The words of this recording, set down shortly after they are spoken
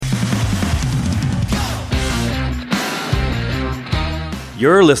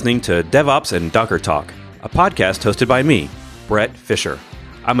You're listening to DevOps and Docker Talk, a podcast hosted by me, Brett Fisher.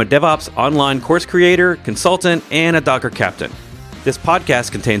 I'm a DevOps online course creator, consultant, and a Docker captain. This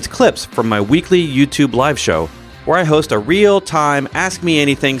podcast contains clips from my weekly YouTube live show, where I host a real-time Ask Me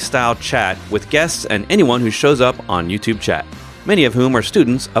Anything style chat with guests and anyone who shows up on YouTube chat, many of whom are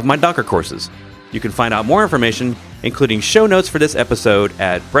students of my Docker courses. You can find out more information, including show notes for this episode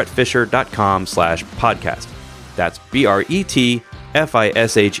at brettfisher.com/podcast. That's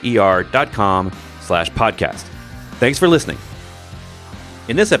BRETFISHER.com/podcast. Thanks for listening.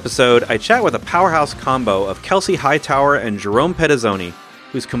 In this episode, I chat with a powerhouse combo of Kelsey Hightower and Jerome Pedizzoni,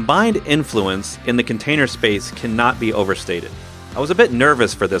 whose combined influence in the container space cannot be overstated. I was a bit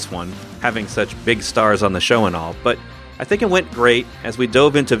nervous for this one, having such big stars on the show and all, but I think it went great as we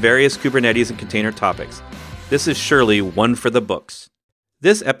dove into various Kubernetes and container topics. This is surely one for the books.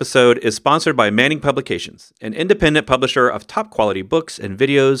 This episode is sponsored by Manning Publications, an independent publisher of top-quality books and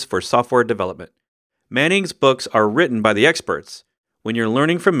videos for software development. Manning's books are written by the experts. When you're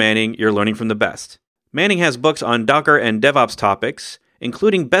learning from Manning, you're learning from the best. Manning has books on Docker and DevOps topics,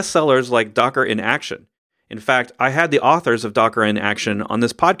 including bestsellers like Docker in Action. In fact, I had the authors of Docker in Action on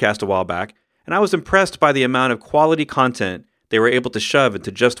this podcast a while back, and I was impressed by the amount of quality content they were able to shove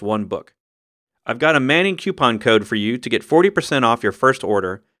into just one book. I've got a Manning coupon code for you to get 40% off your first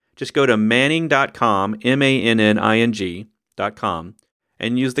order. Just go to manning.com, MANNING.com,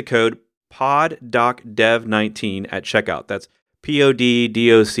 and use the code PODDOCDEV19 at checkout. That's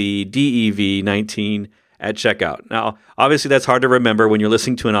PODDOCDEV19 at checkout. Now, obviously that's hard to remember when you're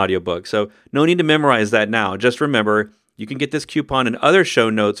listening to an audiobook, so no need to memorize that now. Just remember, you can get this coupon and other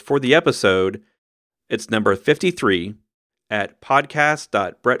show notes for the episode. It's number 53 at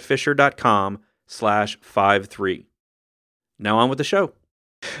podcast.brettfisher.com/53. Now on with the show.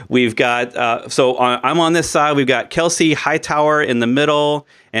 We've got, I'm on this side, we've got Kelsey Hightower in the middle,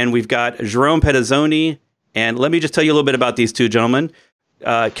 and we've got Jerome Pedizzoni. And let me just tell you a little bit about these two gentlemen.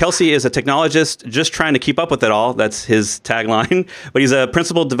 Kelsey is a technologist just trying to keep up with it all. That's his tagline. But he's a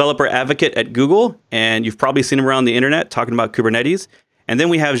principal developer advocate at Google, and you've probably seen him around the internet talking about Kubernetes. And then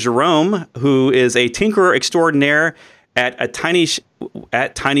we have Jerome, who is a tinkerer extraordinaire at Tiny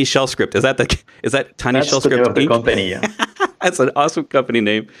Shell Script. Is that Tiny Shell Script? That's the name of the company, yeah. That's an awesome company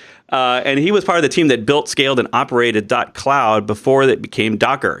name. And he was part of the team that built, scaled, and operated .cloud before it became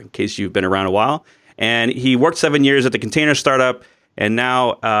Docker, in case you've been around a while. And he worked 7 years at the container startup, and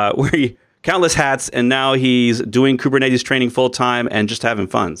now wearing countless hats, and now he's doing Kubernetes training full-time and just having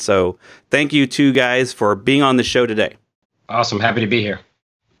fun. So thank you two guys for being on the show today. Awesome. Happy to be here.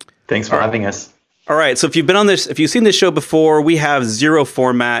 Thanks for having us. All right. So if you've seen this show before, we have zero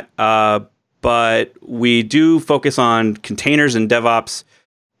format, but we do focus on containers and DevOps.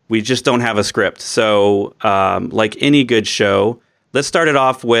 We just don't have a script. So like any good show, let's start it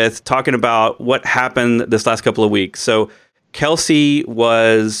off with talking about what happened this last couple of weeks. So Kelsey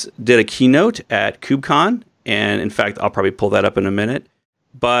did a keynote at KubeCon, and in fact, I'll probably pull that up in a minute.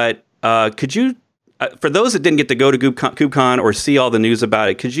 But could you, for those that didn't get to go to KubeCon or see all the news about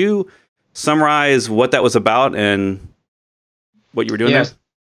it, could you summarize what that was about and what you were doing there?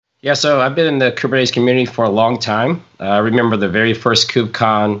 Yeah, so I've been in the Kubernetes community for a long time. I remember the very first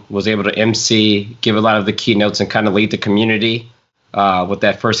KubeCon, was able to MC, give a lot of the keynotes, and kind of lead the community with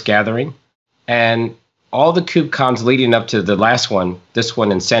that first gathering. And all the KubeCons leading up to the last one, this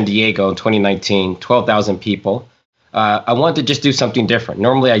one in San Diego in 2019, 12,000 people, I wanted to just do something different.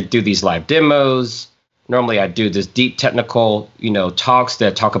 Normally I do these live demos. Normally I do this deep technical, talks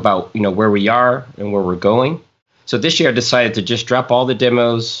that talk about, where we are and where we're going. So this year I decided to just drop all the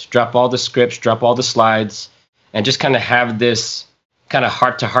demos, drop all the scripts, drop all the slides, and just kind of have this kind of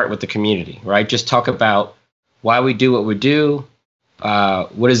heart-to-heart with the community, right? Just talk about why we do what we do,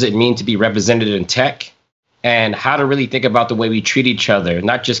 what does it mean to be represented in tech, and how to really think about the way we treat each other,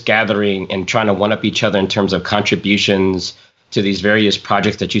 not just gathering and trying to one-up each other in terms of contributions to these various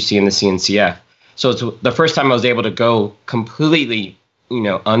projects that you see in the CNCF. So it's the first time I was able to go completely,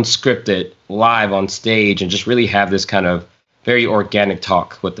 unscripted, live on stage, and just really have this kind of very organic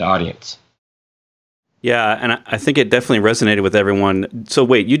talk with the audience. Yeah, and I think it definitely resonated with everyone. So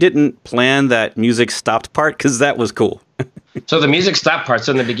wait, you didn't plan that music stopped part? Because that was cool. So the music stop part,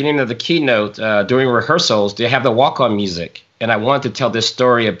 so in the beginning of the keynote, during rehearsals, they have the walk-on music. And I wanted to tell this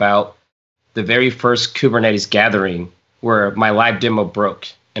story about the very first Kubernetes gathering where my live demo broke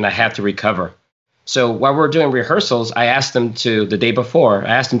and I had to recover. So while we were doing rehearsals, I asked them the day before, I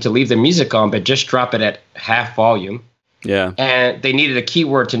asked them to leave the music on, but just drop it at half volume. Yeah. And they needed a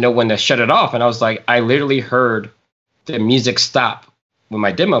keyword to know when to shut it off. And I was like, I literally heard the music stop when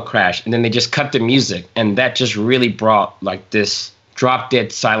my demo crashed. And then they just cut the music. And that just really brought like this drop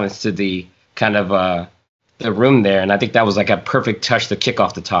dead silence to the kind of the room there. And I think that was like a perfect touch to kick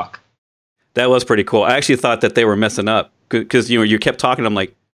off the talk. That was pretty cool. I actually thought that they were messing up because you kept talking. I'm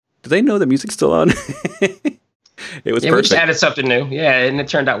like, do they know the music's still on? It was perfect. We just added something new. Yeah, and it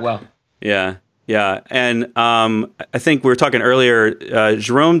turned out well. Yeah. And I think we were talking earlier,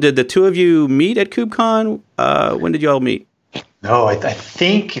 Jerome, did the two of you meet at KubeCon? When did you all meet? No, I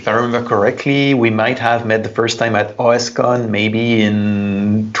think, if I remember correctly, we might have met the first time at OSCon, maybe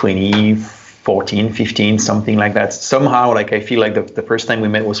in 2014, 15, something like that. Somehow, like, I feel like the first time we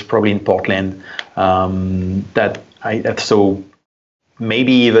met was probably in Portland. So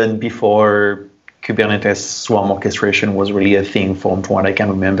maybe even before Kubernetes Swarm orchestration was really a thing from what I can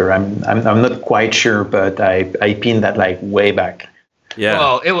remember. I'm not quite sure, but I pinned that like way back. Yeah.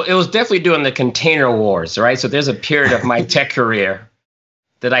 Well, it was definitely during the container wars, right? So there's a period of my tech career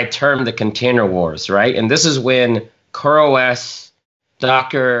that I termed the container wars, right? And this is when CoreOS,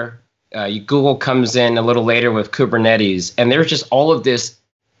 Docker, Google comes in a little later with Kubernetes, and there's just all of this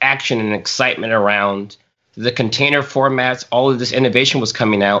action and excitement around the container formats. All of this innovation was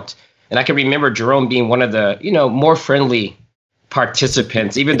coming out. And I can remember Jerome being one of the, more friendly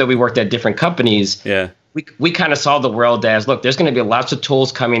participants, even though we worked at different companies. Yeah. We kind of saw the world as, look, there's going to be lots of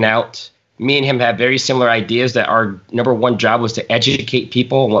tools coming out. Me and him had very similar ideas that our number one job was to educate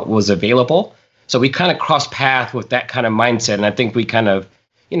people on what was available. So we kind of crossed paths with that kind of mindset. And I think we kind of,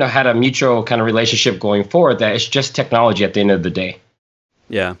 had a mutual kind of relationship going forward that it's just technology at the end of the day.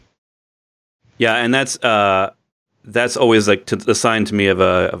 Yeah. Yeah. And that's always like the sign to me of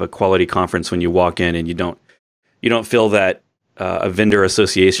a quality conference when you walk in and you don't feel that a vendor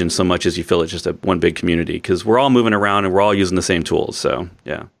association so much as you feel it's just one big community, because we're all moving around and we're all using the same tools. So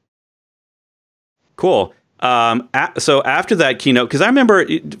yeah, cool. So after that keynote, because I remember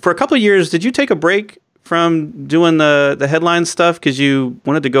for a couple of years, did you take a break from doing the headline stuff because you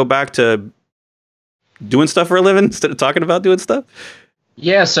wanted to go back to doing stuff for a living instead of talking about doing stuff?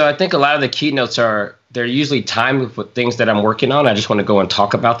 Yeah, so I think a lot of the keynotes they're usually timed with things that I'm working on. I just want to go and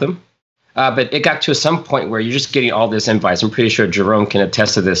talk about them. But it got to some point where you're just getting all this invites. I'm pretty sure Jerome can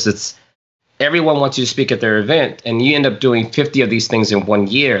attest to this. It's everyone wants you to speak at their event, and you end up doing 50 of these things in 1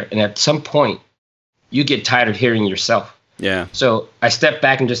 year. And at some point, you get tired of hearing yourself. Yeah. So I stepped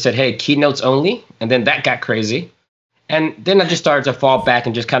back and just said, hey, keynotes only. And then that got crazy. And then I just started to fall back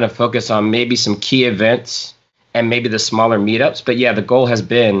and just kind of focus on maybe some key events and maybe the smaller meetups. But yeah, the goal has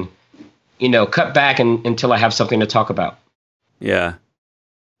been, cut back until I have something to talk about. Yeah.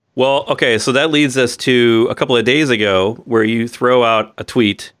 Well, okay, so that leads us to a couple of days ago where you throw out a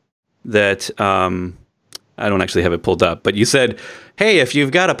tweet that I don't actually have it pulled up, but you said, hey, if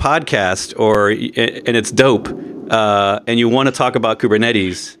you've got a podcast and it's dope and you want to talk about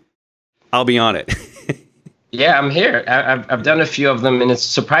Kubernetes, I'll be on it. Yeah, I'm here. I've done a few of them, and it's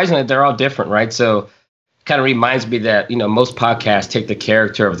surprising that they're all different, right? So kind of reminds me that, most podcasts take the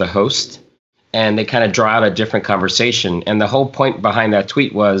character of the host and they kind of draw out a different conversation. And the whole point behind that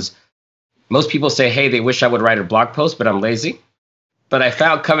tweet was most people say, hey, they wish I would write a blog post, but I'm lazy. But I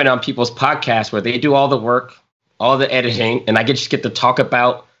found coming on people's podcasts where they do all the work, all the editing, and I just get to talk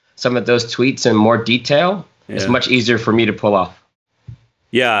about some of those tweets in more detail. Yeah. It's much easier for me to pull off.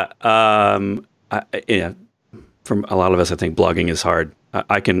 Yeah. From a lot of us, I think blogging is hard.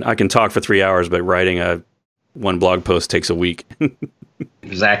 I can talk for 3 hours, but writing one blog post takes a week.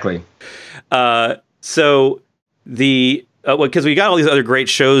 Exactly. So because we got all these other great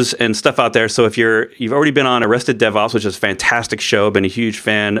shows and stuff out there. So if you've already been on Arrested DevOps, which is a fantastic show, been a huge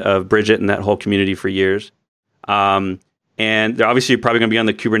fan of Bridget and that whole community for years. And they're obviously probably going to be on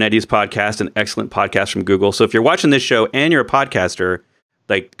the Kubernetes podcast, an excellent podcast from Google. So if you're watching this show and you're a podcaster,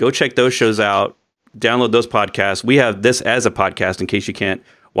 like go check those shows out, download those podcasts. We have this as a podcast in case you can't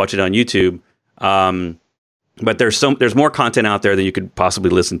watch it on YouTube. But there's more content out there than you could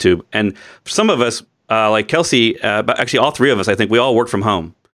possibly listen to. And for some of us, like Kelsey, but actually all three of us, I think we all work from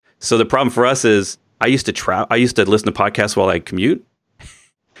home. So the problem for us is I used to listen to podcasts while I commute.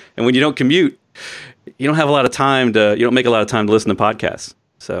 And when you don't commute, you don't have a lot of time you don't make a lot of time to listen to podcasts.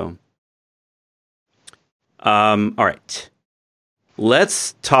 So, all right,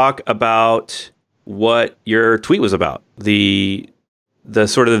 let's talk about what your tweet was about. The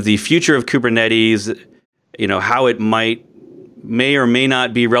sort of the future of Kubernetes, how it may or may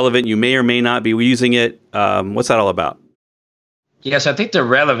not be relevant. You may or may not be using it. What's that all about? Yes, I think the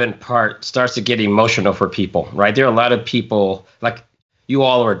relevant part starts to get emotional for people, right? There are a lot of people, like you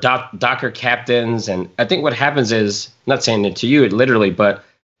all are Docker captains. And I think what happens is, not saying it to you literally, but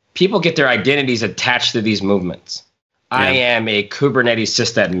people get their identities attached to these movements. Yeah. I am a Kubernetes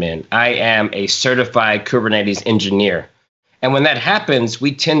sysadmin. I am a certified Kubernetes engineer. And when that happens,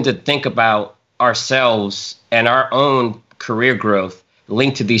 we tend to think about ourselves and our own career growth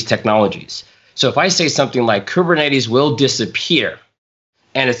linked to these technologies. So if I say something like Kubernetes will disappear,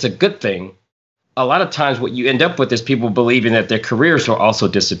 and it's a good thing, a lot of times what you end up with is people believing that their careers will also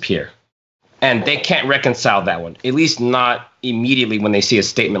disappear. And they can't reconcile that one, at least not immediately when they see a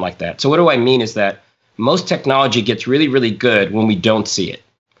statement like that. So what do I mean is that most technology gets really, really good when we don't see it,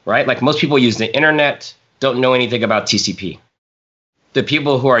 right? Like most people use the internet, don't know anything about TCP. The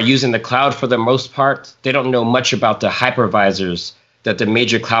people who are using the cloud for the most part, they don't know much about the hypervisors that the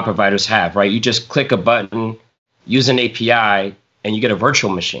major cloud providers have, right? You just click a button, use an API, and you get a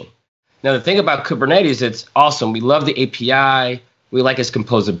virtual machine. Now, the thing about Kubernetes, it's awesome. We love the API. We like its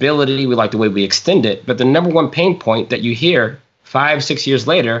composability. We like the way we extend it. But the number one pain point that you hear 5-6 years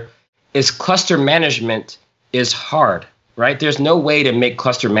later is cluster management is hard, right? There's no way to make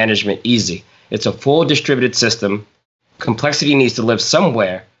cluster management easy. It's a full distributed system. Complexity needs to live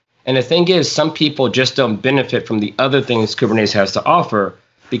somewhere. And the thing is, some people just don't benefit from the other things Kubernetes has to offer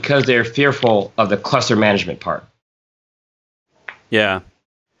because they're fearful of the cluster management part. Yeah.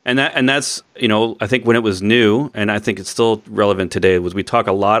 And that's, I think when it was new, and I think it's still relevant today, was we talk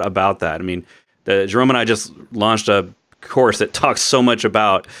a lot about that. I mean, Jerome and I just launched a course that talks so much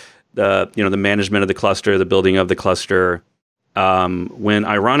about the management of the cluster, the building of the cluster. When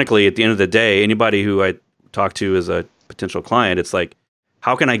ironically, at the end of the day, anybody who I talk to as a potential client, it's like,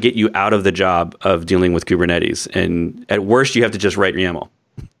 how can I get you out of the job of dealing with Kubernetes? And at worst, you have to just write YAML,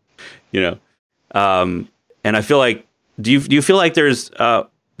 and I feel like, do you feel like there's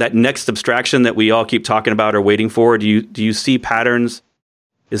that next abstraction that we all keep talking about or waiting for? Do you see patterns?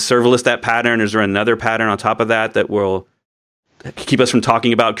 Is serverless that pattern? Is there another pattern on top of that will keep us from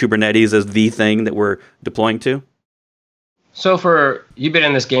talking about Kubernetes as the thing that we're deploying to? So you've been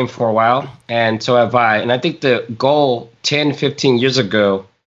in this game for a while, and so have I. And I think the goal 10, 15 years ago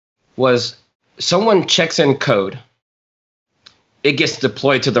was someone checks in code, it gets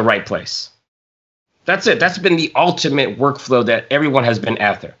deployed to the right place. That's it. That's been the ultimate workflow that everyone has been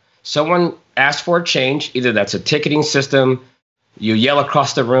after. Someone asks for a change, either that's a ticketing system, you yell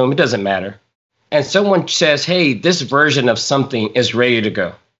across the room, it doesn't matter. And someone says, hey, this version of something is ready to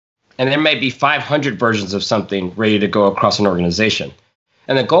go. And there may be 500 versions of something ready to go across an organization.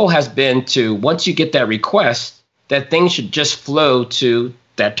 And the goal has been to, once you get that request, that thing should just flow to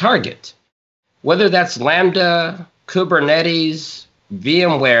that target. Whether that's Lambda, Kubernetes,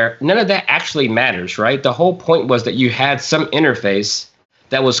 VMware, none of that actually matters, right? The whole point was that you had some interface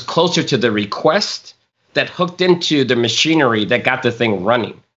that was closer to the request that hooked into the machinery that got the thing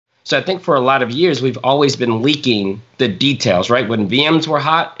running. So I think for a lot of years, we've always been leaking the details, right? When VMs were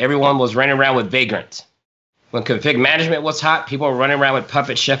hot, everyone was running around with Vagrant. When config management was hot, people were running around with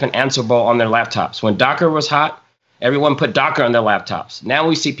Puppet, Chef, and Ansible on their laptops. When Docker was hot, everyone put Docker on their laptops. Now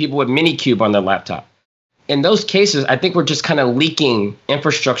we see people with Minikube on their laptop. In those cases, I think we're just kind of leaking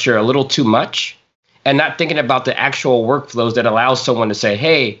infrastructure a little too much and not thinking about the actual workflows that allow someone to say,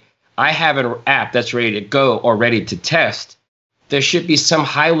 hey, I have an app that's ready to go or ready to test. There should be some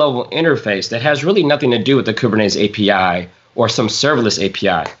high-level interface that has really nothing to do with the Kubernetes API or some serverless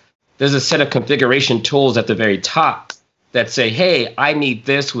API. There's a set of configuration tools at the very top that say, hey, I need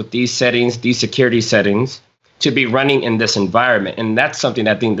this with these settings, these security settings, to be running in this environment. And that's something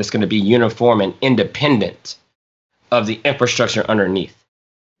I think that's going to be uniform and independent of the infrastructure underneath.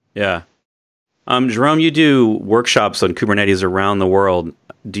 Yeah. Jerome, you do workshops on Kubernetes around the world.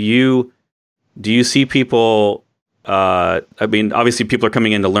 Do you see people, obviously people are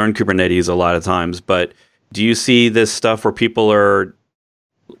coming in to learn Kubernetes a lot of times, but do you see this stuff where people are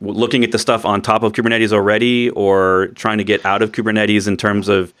looking at the stuff on top of Kubernetes already or trying to get out of Kubernetes in terms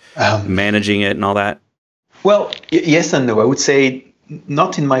of managing it and all that? Well, yes and no. I would say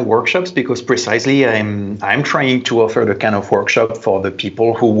not in my workshops because precisely I'm trying to offer the kind of workshop for the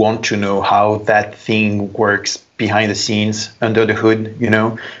people who want to know how that thing works behind the scenes, under the hood,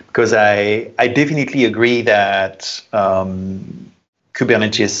 because I definitely agree that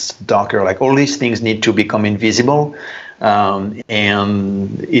Kubernetes, Docker, like all these things need to become invisible. And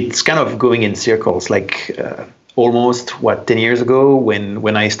it's kind of going in circles, like almost 10 years ago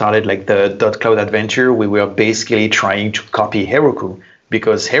when I started like the .cloud adventure, we were basically trying to copy Heroku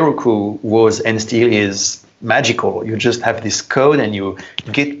because Heroku was and still is magical. You just have this code and you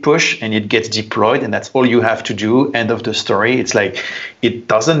git push and it gets deployed and that's all you have to do. End of the story. It's like, it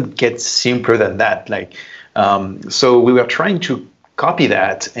doesn't get simpler than that. So we were trying to copy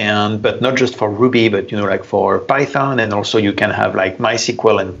that, but not just for Ruby, but like for Python, and also you can have like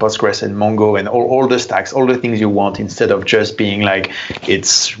MySQL and Postgres and Mongo and all the stacks, all the things you want, instead of just being like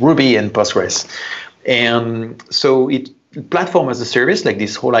it's Ruby and Postgres. And so platform as a service, like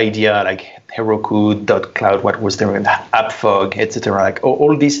this whole idea, like Heroku, .cloud, what was there, AppFog, etc. Like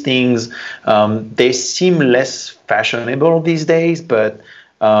all these things, they seem less fashionable these days. But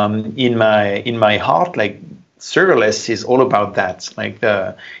in my heart, like serverless is all about that. Like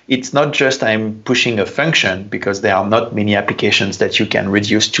it's not just I'm pushing a function, because there are not many applications that you can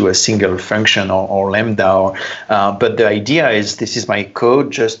reduce to a single function or Lambda. But the idea is, this is my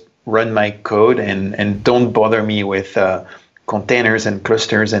code, just run my code and don't bother me with containers and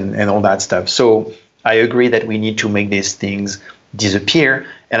clusters and all that stuff. So I agree that we need to make these things disappear.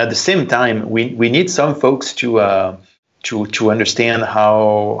 And at the same time, we need some folks to understand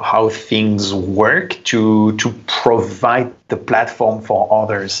how things work, to provide the platform for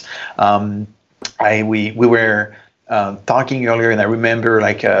others. We were talking earlier, and I remember,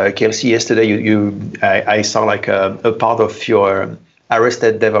 like Kelsey, yesterday I saw like a part of your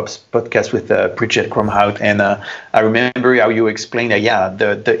Arrested DevOps podcast with Bridget Cromhout, and I remember how you explained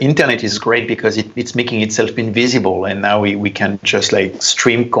that the internet is great because it's making itself invisible, and now we can just like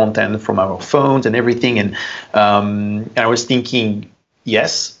stream content from our phones and everything. And I was thinking,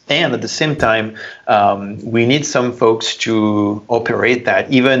 yes, and at the same time, we need some folks to operate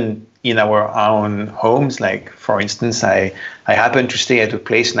that even in our own homes. Like, for instance, I happen to stay at a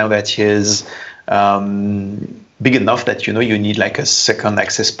place now that is big enough that you need like a second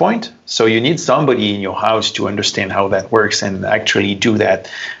access point. So you need somebody in your house to understand how that works and actually do that,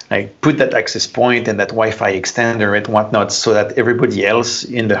 like put that access point and that Wi-Fi extender and whatnot, so that everybody else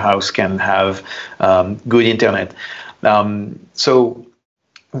in the house can have good internet. So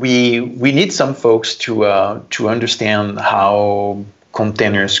we need some folks to understand how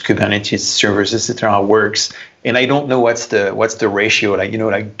containers, Kubernetes servers, etc. works. And I don't know what's the ratio.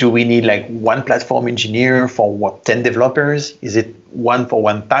 Like, do we need like one platform engineer for 10 developers? Is it one for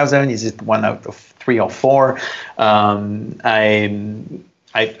 1,000? Is it one out of 3 or 4? I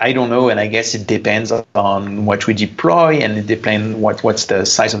don't know, and I guess it depends on what we deploy, and it depends what's the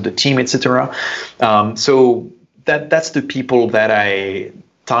size of the team, etc. So that's the people that I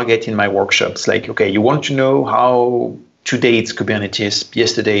target in my workshops. Like, okay, you want to know how today it's Kubernetes,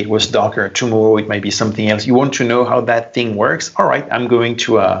 yesterday it was Docker, tomorrow it might be something else. You want to know how that thing works? All right, we're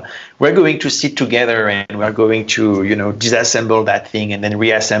going to sit together and we're going to, disassemble that thing and then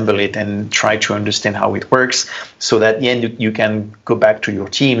reassemble it and try to understand how it works, so that at the end you can go back to your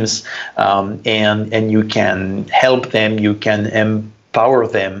teams and you can help them, you can empower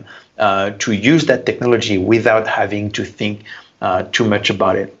them to use that technology without having to think too much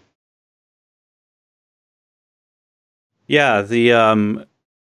about it. Yeah, the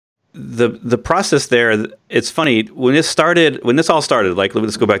process there, it's funny, when this all started, like,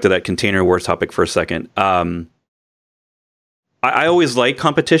 let's go back to that container war topic for a second. I always like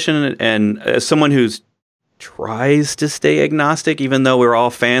competition, and as someone who tries to stay agnostic, even though we're all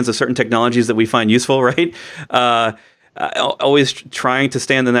fans of certain technologies that we find useful, right? Always trying to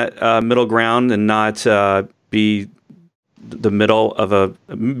stand in that middle ground and not be in the middle of the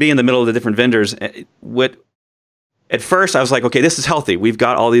different vendors. At first, I was like, okay, this is healthy. We've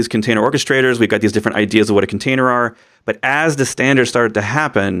got all these container orchestrators. We've got these different ideas of what a container are. But as the standards started to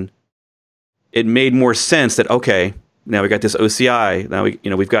happen, it made more sense that, okay, now we got this OCI.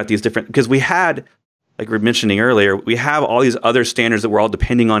 Now we've got these different, because we had, like we were mentioning earlier, we have all these other standards that we're all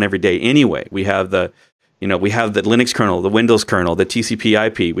depending on every day anyway. We have the Linux kernel, the Windows kernel, the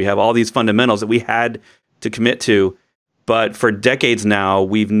TCP/IP. We have all these fundamentals that we had to commit to. But for decades now,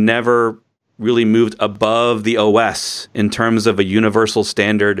 we've never really moved above the OS in terms of a universal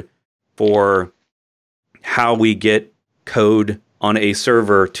standard for how we get code on a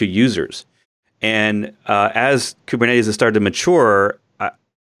server to users. And as Kubernetes has started to mature,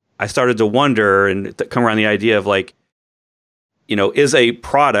 I started to wonder and come around the idea of, like, is a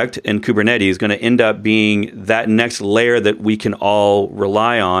product in Kubernetes going to end up being that next layer that we can all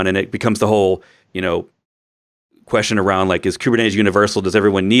rely on? And it becomes the whole, question around, like, is Kubernetes universal? Does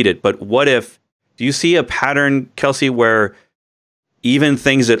everyone need it? But what if, do you see a pattern, Kelsey, where even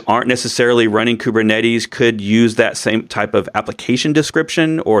things that aren't necessarily running Kubernetes could use that same type of application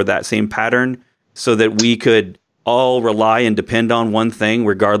description or that same pattern, so that we could all rely and depend on one thing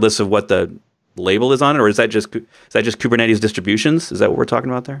regardless of what the label is on it? Or is that just Kubernetes distributions? Is that what we're talking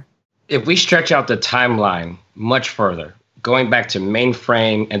about there? If we stretch out the timeline much further, going back to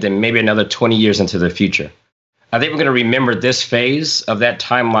mainframe and then maybe another 20 years into the future, I think we're going to remember this phase of that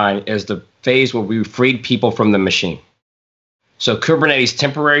timeline as the phase where we freed people from the machine. So Kubernetes'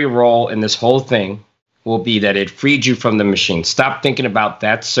 temporary role in this whole thing will be that it freed you from the machine. Stop thinking about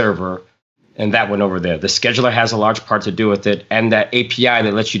that server and that one over there. The scheduler has a large part to do with it, and that API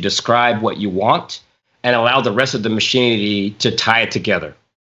that lets you describe what you want and allow the rest of the machinery to tie it together.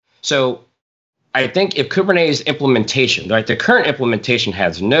 So I think if Kubernetes implementation, right, the current implementation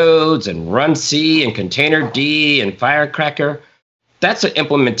has nodes and runc and containerd and Firecracker, that's an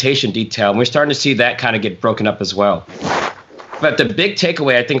implementation detail. And we're starting to see that kind of get broken up as well. But the big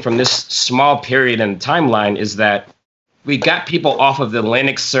takeaway, I think, from this small period in the timeline is that we got people off of the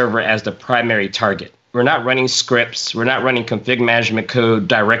Linux server as the primary target. We're not running scripts. We're not running config management code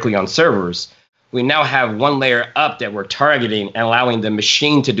directly on servers. We now have one layer up that we're targeting and allowing the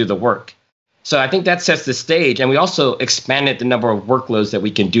machine to do the work. So I think that sets the stage. And we also expanded the number of workloads that we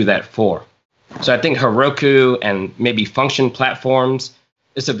can do that for. So I think Heroku and maybe function platforms,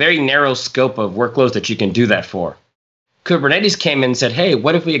 it's a very narrow scope of workloads that you can do that for. Kubernetes came in and said, hey,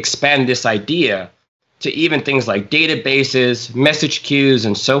 what if we expand this idea to even things like databases, message queues,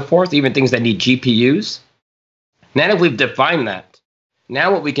 and so forth, even things that need GPUs? Now that we've defined that,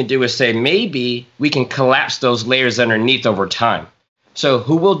 now what we can do is say, maybe we can collapse those layers underneath over time. So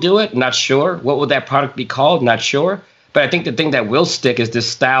who will do it? Not sure. What will that product be called? Not sure. But I think the thing that will stick is this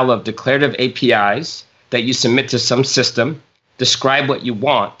style of declarative APIs that you submit to some system, describe what you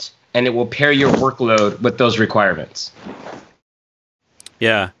want, and it will pair your workload with those requirements.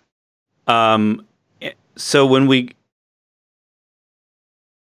 Yeah. So when we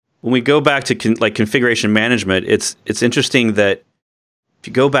go back to configuration management, it's interesting that if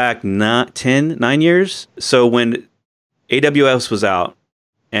you go back 9 years, so when AWS was out,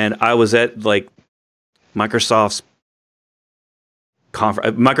 and I was at like Microsoft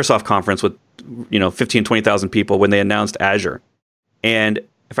conference with 15, 20,000 people when they announced Azure, and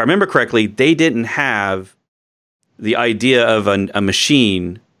if I remember correctly, they didn't have the idea of a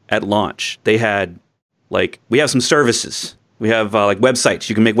machine at launch. They had we have some services. We have websites.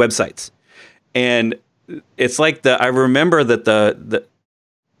 You can make websites, and it's I remember that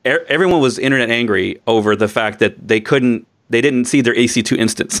everyone was internet angry over the fact that they didn't see their EC2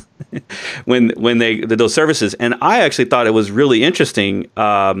 instance when they did those services. And I actually thought it was really interesting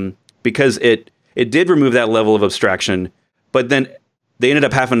because it did remove that level of abstraction, but then they ended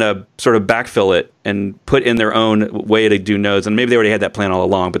up having to sort of backfill it and put in their own way to do nodes. And maybe they already had that plan all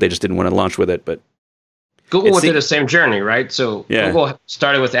along, but they just didn't want to launch with it. But Google went through the same journey, right? So yeah. Google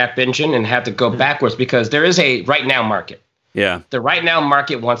started with App Engine and had to go backwards because there is a right now market. Yeah. The right now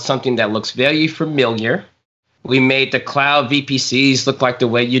market wants something that looks very familiar. We made the cloud VPCs look like the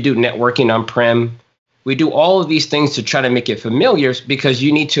way you do networking on-prem. We do all of these things to try to make it familiar because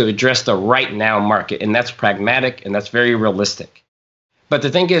you need to address the right now market. And that's pragmatic and that's very realistic. But the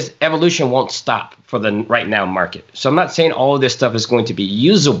thing is, evolution won't stop for the right now market. So I'm not saying all of this stuff is going to be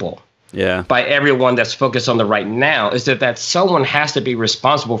usable by everyone that's focused on the right now. Is that someone has to be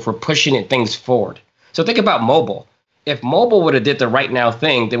responsible for pushing things forward. So think about mobile. If mobile would have did the right now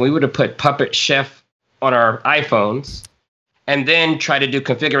thing, then we would have put Puppet Chef on our iPhones and then try to do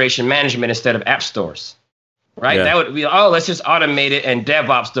configuration management instead of app stores, right? Yeah. That would be, let's just automate it and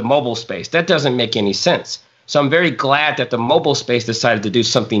DevOps the mobile space. That doesn't make any sense. So I'm very glad that the mobile space decided to do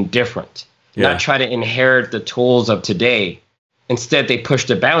something different, not try to inherit the tools of today. Instead, they pushed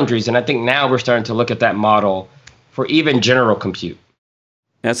the boundaries. And I think now we're starting to look at that model for even general compute.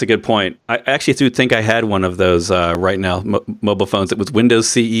 That's a good point. I actually do think I had one of those right now, mobile phones. It was Windows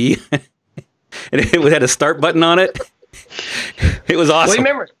CE, and it had a start button on it. It was awesome.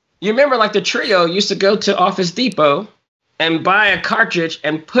 Well, you remember like the Trio used to go to Office Depot and buy a cartridge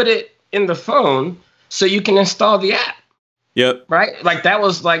and put it in the phone so you can install the app. Yep. Right? Like that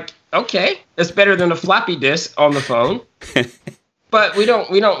was like, okay, it's better than a floppy disk on the phone. But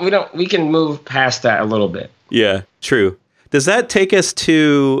we can move past that a little bit. Yeah, true. Does that take us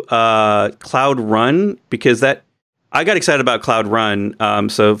to Cloud Run? Because I got excited about Cloud Run.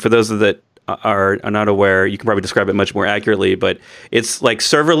 So for those that are not aware, you can probably describe it much more accurately, but it's like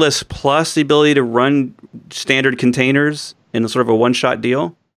serverless plus the ability to run standard containers in a sort of a one-shot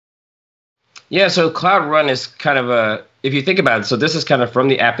deal. Yeah, so Cloud Run is kind of if you think about it, so this is kind of from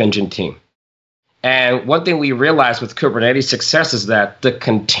the App Engine team. And one thing we realized with Kubernetes success is that the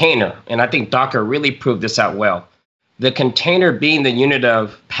container, and I think Docker really proved this out well, the container being the unit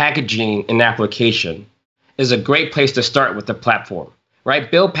of packaging an application is a great place to start with the platform, right?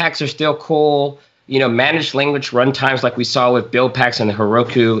 Build packs are still cool. Managed language runtimes like we saw with build packs and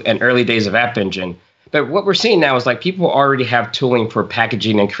Heroku and early days of App Engine. But what we're seeing now is like people already have tooling for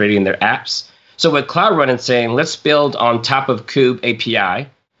packaging and creating their apps. So with Cloud Run, it's saying, let's build on top of Kube API.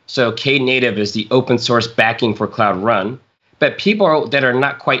 So Knative is the open source backing for Cloud Run. But people that are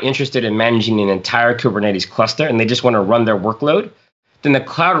not quite interested in managing an entire Kubernetes cluster and they just want to run their workload, then the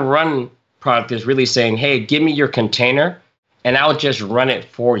Cloud Run product is really saying, hey, give me your container and I'll just run it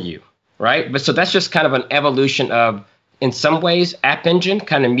for you, right? But so that's just kind of an evolution of, in some ways, App Engine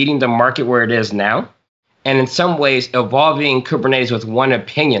kind of meeting the market where it is now, and in some ways evolving Kubernetes with one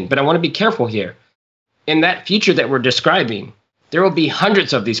opinion. But I want to be careful here. In that future that we're describing, there will be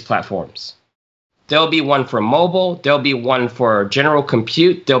hundreds of these platforms. There'll be one for mobile. There'll be one for general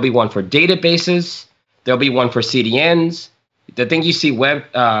compute. There'll be one for databases. There'll be one for CDNs. The thing you see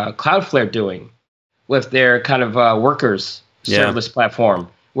Cloudflare doing with their kind of workers serverless platform,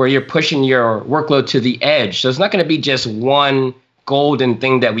 where you're pushing your workload to the edge. So it's not going to be just one golden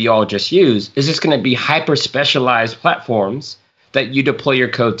thing that we all just use. It's just going to be hyper specialized platforms that you deploy your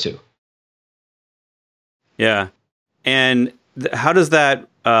code to. Yeah. And how does that,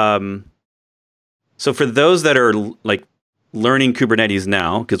 so for those that are like learning Kubernetes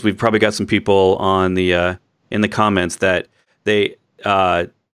now, because we've probably got some people on the, in the comments that they,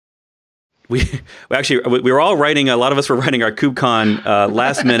 we were all writing, a lot of us were writing our KubeCon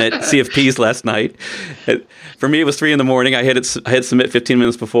last minute CFPs last night. For me, it was 3 a.m. I hit submit 15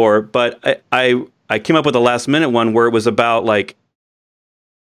 minutes before, but I came up with a last minute one where it was about like,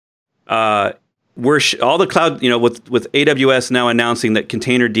 all the cloud, with AWS now announcing that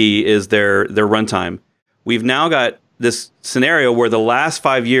Containerd is their runtime. We've now got this scenario where the last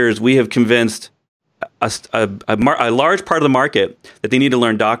 5 years we have convinced a large part of the market that they need to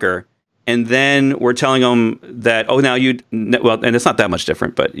learn Docker. And then we're telling them that, and it's not that much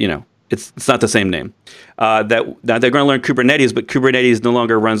different, but it's not the same name. That they're going to learn Kubernetes, but Kubernetes no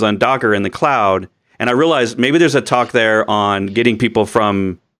longer runs on Docker in the cloud. And I realized maybe there's a talk there on getting people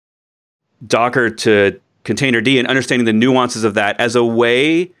from Docker to Containerd and understanding the nuances of that as a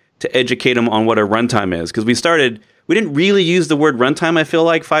way to educate them on what a runtime is. Because we didn't really use the word runtime, I feel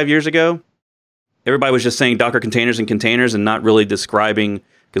like 5 years ago. Everybody was just saying Docker containers and not really describing,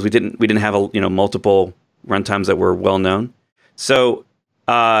 because we didn't have multiple runtimes that were well known. So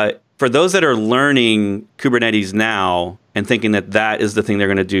for those that are learning Kubernetes now and thinking that is the thing they're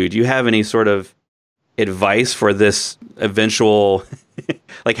going to do you have any sort of advice for this eventual,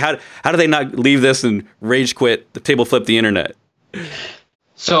 like how do they not leave this and rage quit, the table flip the internet?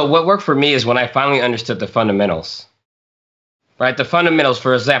 So what worked for me is when I finally understood the fundamentals, right? The fundamentals,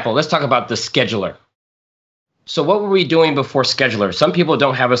 for example, let's talk about the scheduler. So what were we doing before scheduler? Some people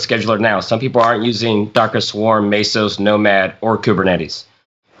don't have a scheduler now. Some people aren't using Docker Swarm, Mesos, Nomad, or Kubernetes.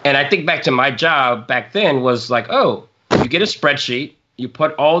 And I think back to my job back then was like, you get a spreadsheet, you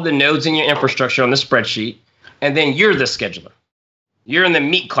put all the nodes in your infrastructure on the spreadsheet, and then you're the scheduler. You're in the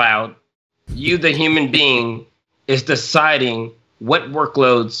meat cloud. You, the human being, is deciding what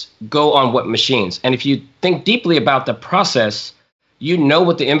workloads go on what machines. And if you think deeply about the process, you know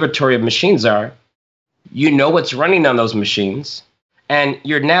what the inventory of machines are. You know what's running on those machines, and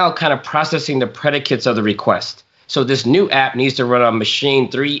you're now kind of processing the predicates of the request. So this new app needs to run on machine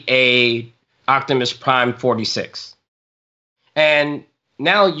 3A Optimus Prime 46. And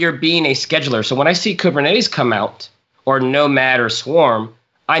now you're being a scheduler. So when I see Kubernetes come out, or Nomad or Swarm,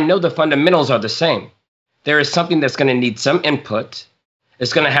 I know the fundamentals are the same. There is something that's going to need some input.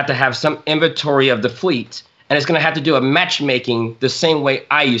 It's going to have some inventory of the fleet, and it's going to have to do a matchmaking the same way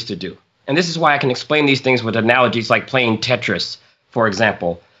I used to do. And this is why I can explain these things with analogies like playing Tetris, for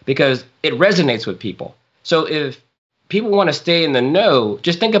example, because it resonates with people. So if people want to stay in the know,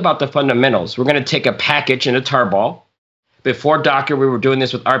 just think about the fundamentals. We're going to take a package in a tarball. Before Docker, we were doing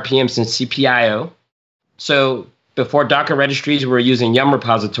this with RPMs and CPIO. So before Docker registries, we were using Yum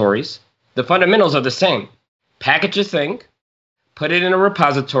repositories. The fundamentals are the same. Package a thing, put it in a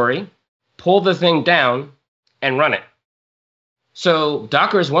repository, pull the thing down, and run it. So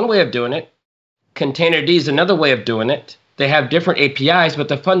Docker is one way of doing it. Containerd is another way of doing it. They have different APIs, but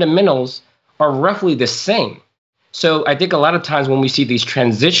the fundamentals are roughly the same. So I think a lot of times when we see these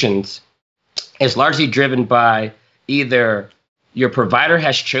transitions, it's largely driven by either your provider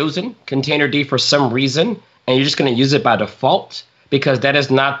has chosen Containerd for some reason, and you're just going to use it by default, because that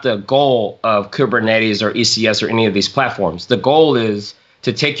is not the goal of Kubernetes or ECS or any of these platforms. The goal is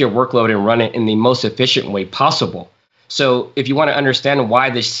to take your workload and run it in the most efficient way possible. So if you want to understand why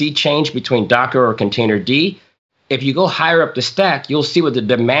the sea change between Docker or Containerd, if you go higher up the stack, you'll see what the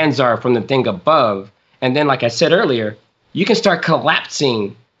demands are from the thing above. And then, like I said earlier, you can start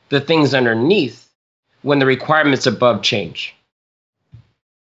collapsing the things underneath when the requirements above change.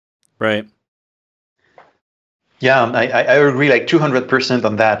 Right. Yeah, I agree like 200%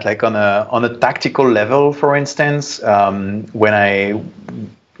 on that. Like on a tactical level, for instance, when I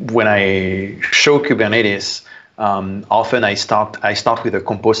show Kubernetes, often I start with a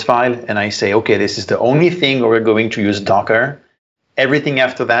compose file and I say, okay, this is the only thing we're going to use Docker. Everything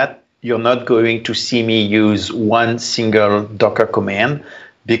after that, you're not going to see me use one single Docker command.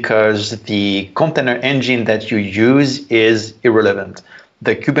 because the container engine that you use is irrelevant.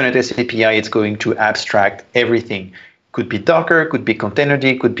 The Kubernetes API is going to abstract everything. Could be Docker, could be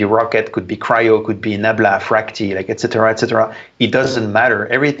Containerd, could be Rocket, could be CRI-O, could be Nabla, Fracti, like etc. etc. It doesn't matter.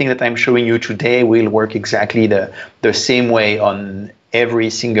 Everything that I'm showing you today will work exactly the same way on every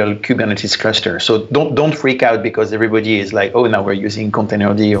single Kubernetes cluster. So don't freak out because everybody is like, oh, now we're using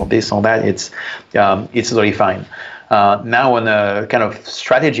Containerd or this or that. It's totally fine. Now on a kind of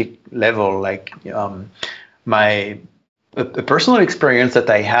strategic level, like a personal experience that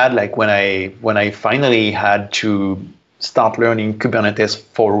I had, like when I finally had to start learning Kubernetes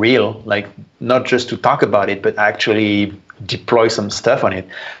for real, like not just to talk about it, but actually deploy some stuff on it.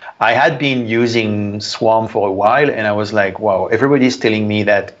 I had been using Swarm for a while, and I was like, wow, everybody's telling me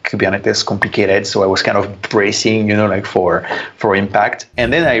that Kubernetes is complicated. So I was kind of bracing, like for impact.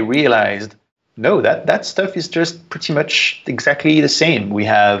 And then I realized, no, that stuff is just pretty much exactly the same. We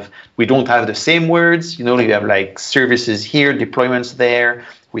don't have the same words, we have like services here, deployments there,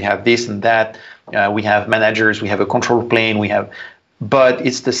 we have this and that, we have managers, we have a control plane, but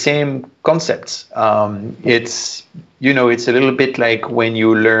it's the same concepts. It's a little bit like when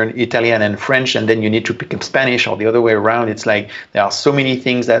you learn Italian and French and then you need to pick up Spanish, or the other way around. It's like there are so many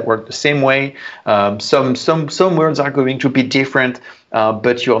things that work the same way. Some words are going to be different,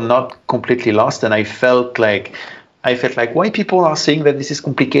 but you're not completely lost. And I felt like why people are saying that this is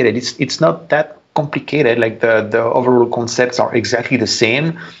complicated. It's not that complicated. Like the overall concepts are exactly the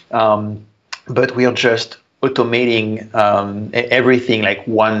same, but we are just automating everything like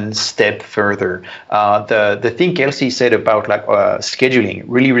one step further. The thing Kelsey said about like scheduling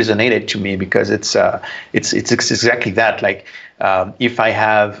really resonated to me, because it's exactly that. Like if I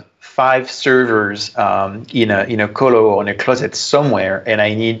have 5 servers in a colo or in a closet somewhere, and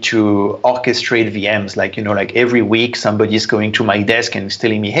I need to orchestrate VMs, like every week somebody's going to my desk and is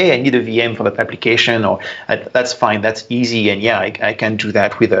telling me, hey, I need a VM for that application, or that's fine, that's easy, and yeah, I can do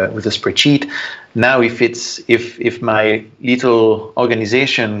that with a spreadsheet. Now, if my little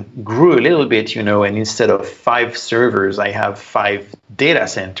organization grew a little bit, and instead of 5 servers, I have 5 data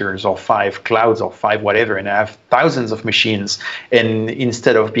centers or 5 clouds or 5 whatever, and I have thousands of machines. And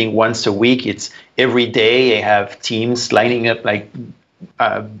instead of being once a week, it's every day. I have teams lining up like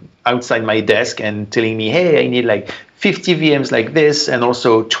outside my desk and telling me, hey, I need like 50 VMs like this, and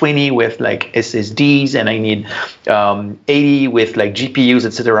also 20 with like SSDs, and I need 80 with like GPUs,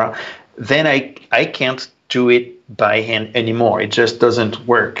 etc. Then I can't do it by hand anymore. It just doesn't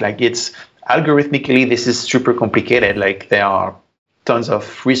work. Like it's algorithmically, this is super complicated. Like there are tons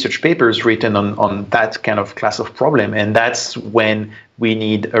of research papers written on that kind of class of problem. And that's when we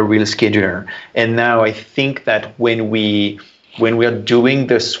need a real scheduler. And now I think that when we are doing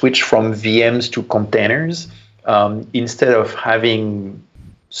the switch from VMs to containers, instead of having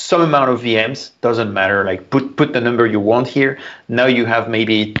some amount of VMs, doesn't matter, like put the number you want here. Now you have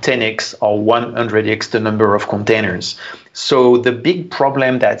maybe 10x or 100x the number of containers. So the big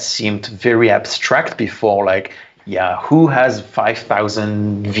problem that seemed very abstract before, like, yeah, who has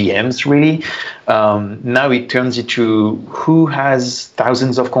 5,000 VMs really? Now it turns into who has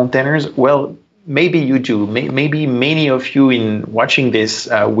thousands of containers? Well, maybe you do. Maybe many of you in watching this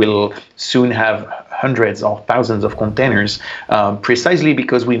will soon have hundreds or thousands of containers, precisely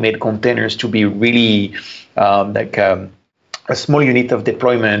because we made containers to be really a small unit of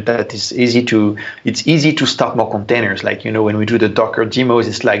deployment that is easy to start more containers. Like, when we do the Docker demos,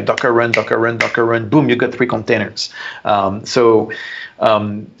 it's like Docker run, Docker run, Docker run, boom, you got 3 containers.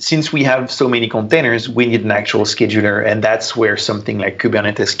 Since we have so many containers, we need an actual scheduler, and that's where something like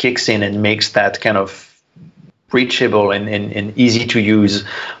Kubernetes kicks in and makes that kind of reachable and easy to use.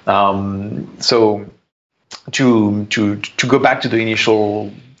 So to go back to the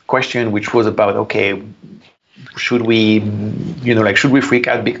initial question, which was about, okay, should we freak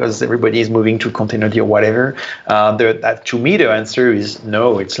out because everybody is moving to Containerd or whatever? To me, the answer is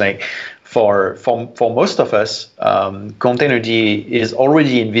no. It's like for most of us, Containerd is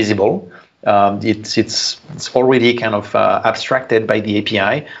already invisible. It's already kind of abstracted by the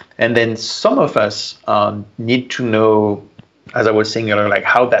API, and then some of us need to know, as I was saying earlier, like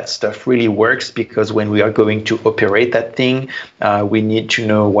how that stuff really works, because when we are going to operate that thing, we need to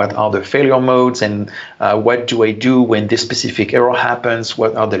know what are the failure modes, and what do I do when this specific error happens,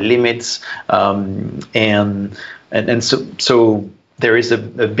 what are the limits, and so there is a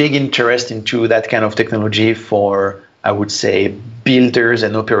big interest into that kind of technology for, I would say, builders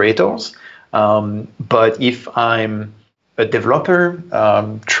and operators. But if I'm a developer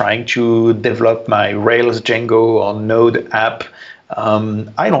trying to develop my Rails, Django, or Node app,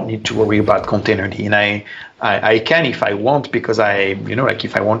 I don't need to worry about Containerd. And I can if I want, because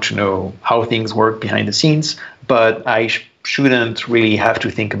if I want to know how things work behind the scenes, but I shouldn't really have to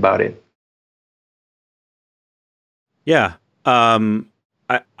think about it. Yeah. I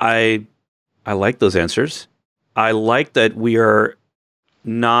like those answers. I like that we are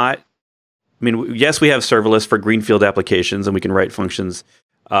not, yes, we have serverless for greenfield applications and we can write functions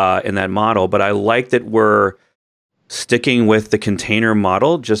in that model, but I like that we're sticking with the container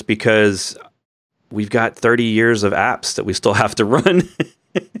model just because we've got 30 years of apps that we still have to run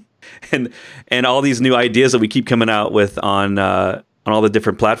and all these new ideas that we keep coming out with on all the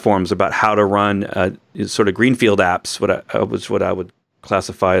different platforms about how to run sort of greenfield apps, what I would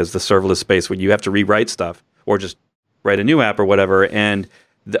classify as the serverless space, where you have to rewrite stuff or just write a new app or whatever. And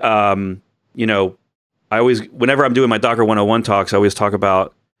I always, whenever I'm doing my Docker 101 talks, I always talk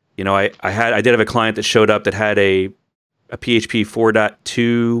about, I did have a client that showed up that had a PHP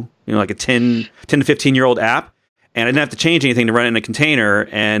 4.2, like a 10 to 15 year old app, and I didn't have to change anything to run it in a container,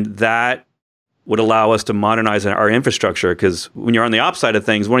 and that would allow us to modernize our infrastructure. Because when you're on the ops side of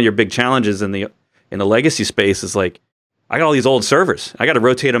things, one of your big challenges in the legacy space is like, I got all these old servers, I got to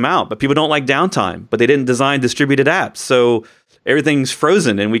rotate them out, but people don't like downtime, but they didn't design distributed apps, so everything's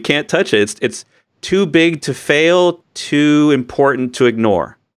frozen and we can't touch it. It's too big to fail, too important to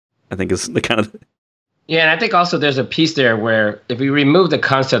ignore, I think is the kind of... Yeah, and I think also there's a piece there where if we remove the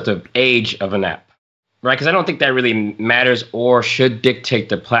concept of age of an app, right? Because I don't think that really matters or should dictate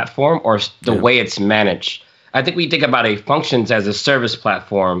the platform or the way it's managed. I think we think about a functions as a service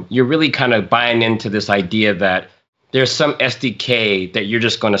platform. You're really kind of buying into this idea that there's some SDK that you're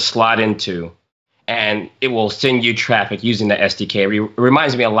just going to slot into and it will send you traffic using the SDK. It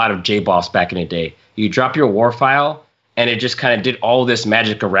reminds me a lot of JBoss back in the day. You drop your WAR file and it just kind of did all this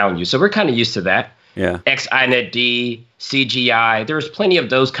magic around you. So we're kind of used to that. Yeah. XINetD, CGI. There's plenty of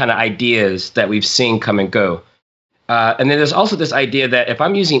those kind of ideas that we've seen come and go. And then there's also this idea that if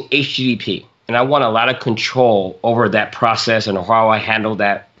I'm using HTTP and I want a lot of control over that process and how I handle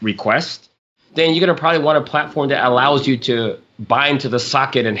that request, then you're going to probably want a platform that allows you to bind to the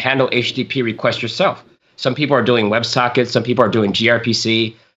socket and handle HTTP requests yourself. Some people are doing WebSockets. Some people are doing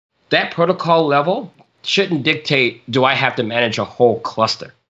gRPC. That protocol level shouldn't dictate, do I have to manage a whole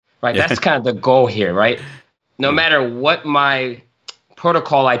cluster? Right? Yeah. That's kind of the goal here, right? No matter what my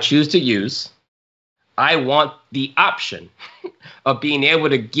protocol I choose to use, I want the option of being able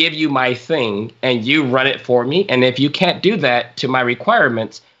to give you my thing and you run it for me. And if you can't do that to my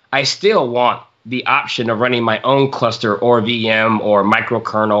requirements, I still want the option of running my own cluster or VM or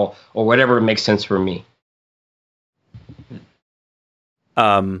microkernel or whatever makes sense for me.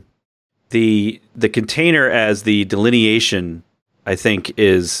 The container as the delineation, I think,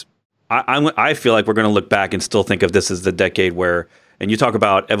 is... I feel like we're going to look back and still think of this as the decade where, and you talk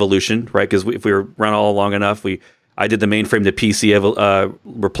about evolution, right? Because if we were run all long enough, I did the mainframe to PC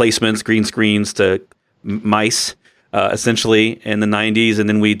replacements, green screens to mice, essentially in the 90s, and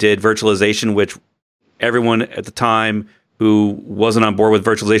then we did virtualization, which everyone at the time who wasn't on board with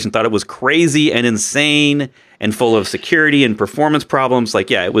virtualization thought it was crazy and insane and full of security and performance problems. Like,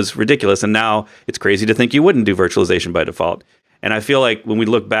 yeah, it was ridiculous, and now it's crazy to think you wouldn't do virtualization by default. And I feel like when we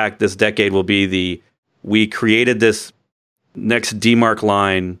look back, this decade will be we created this next demarc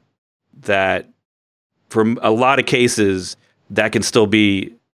line that, for a lot of cases, that can still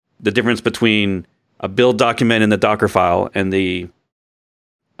be the difference between a build document in the Docker file and the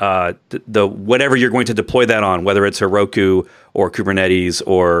whatever you're going to deploy that on, whether it's Heroku or Kubernetes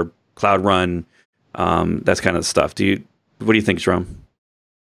or Cloud Run, that's kind of stuff. What do you think, Jerome?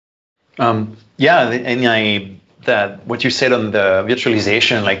 Yeah, and that what you said on the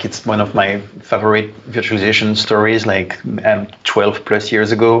virtualization, like it's one of my favorite virtualization stories, like 12 plus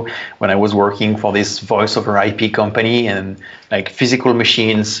years ago when I was working for this voice over IP company and like physical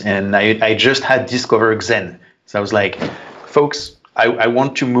machines. And I just had discovered Xen. So I was like, folks, I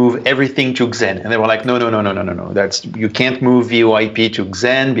want to move everything to Xen. And they were like, no. You can't move VoIP to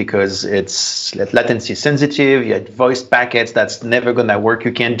Xen because it's latency sensitive. You had voice packets. That's never going to work.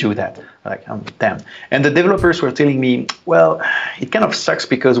 You can't do that. Like, damn. And the developers were telling me, well, it kind of sucks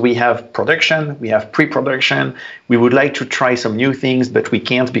because we have production, we have pre-production. We would like to try some new things, but we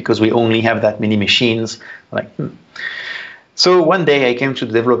can't because we only have that many machines. Like, So one day I came to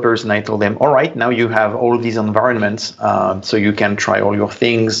the developers and I told them, all right, now you have all these environments, so you can try all your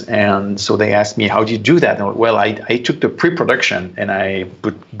things. And so they asked me, how do you do that? And well, I took the pre-production and I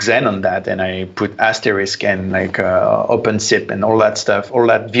put Xen on that and I put Asterisk and like OpenSIP and all that stuff, all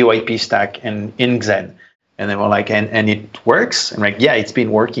that VoIP stack in Xen. And they were like, and it works? And like, yeah, it's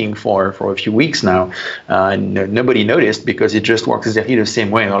been working for a few weeks now. Nobody noticed because it just works exactly the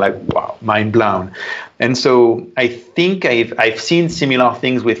same way. And I'm like, wow, mind blown. And so I think I've seen similar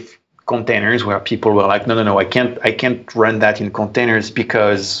things with containers where people were like, no, I can't run that in containers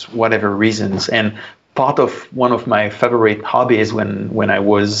because whatever reasons. And part of one of my favorite hobbies when I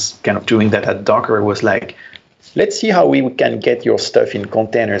was kind of doing that at Docker was like, let's see how we can get your stuff in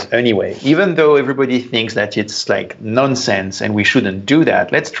containers anyway. Even though everybody thinks that it's like nonsense and we shouldn't do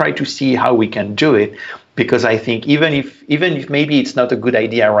that, let's try to see how we can do it. Because I think even if maybe it's not a good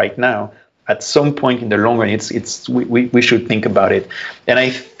idea right now, at some point in the long run, we should think about it. And I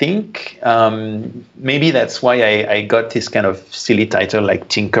think maybe that's why I got this kind of silly title like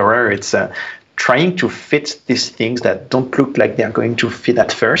Tinkerer. It's trying to fit these things that don't look like they're going to fit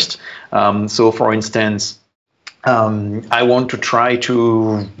at first. So for instance, I want to try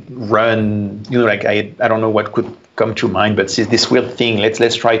to run, like I don't know what could come to mind, but it's this weird thing.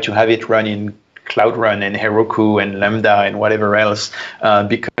 Let's try to have it run in Cloud Run and Heroku and Lambda and whatever else,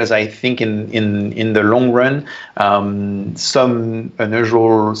 because I think in the long run, some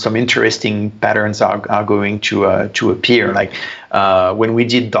unusual, some interesting patterns are going to appear. Like when we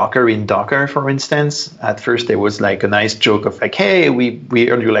did Docker in Docker, for instance, at first there was like a nice joke of like, hey, we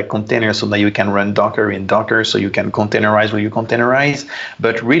heard you like containers, so now you can run Docker in Docker, so you can containerize when you containerize.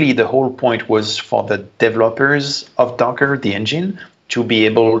 But really, the whole point was for the developers of Docker, the engine, to be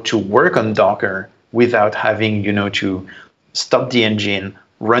able to work on Docker without having, to stop the engine,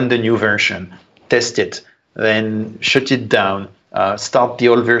 run the new version, test it, then shut it down, start the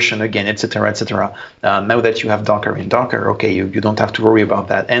old version again, etc., etc. Now that you have Docker in Docker, okay, you don't have to worry about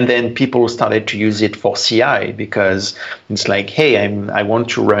that. And then people started to use it for CI because it's like, hey, I want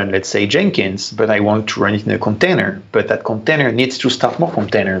to run, let's say, Jenkins, but I want to run it in a container. But that container needs to start more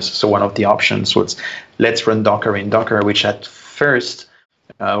containers. So one of the options was, let's run Docker in Docker, which at first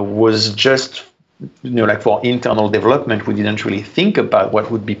was just like for internal development. We didn't really think about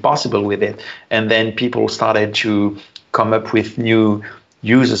what would be possible with it, and then people started to come up with new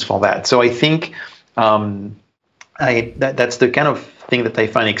uses for that. So I think that's the kind of thing that I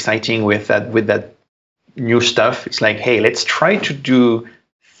find exciting with that new stuff. It's like, hey, let's try to do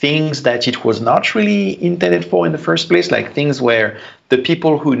things that it was not really intended for in the first place, like things where the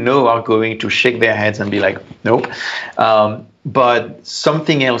people who know are going to shake their heads and be like, nope. But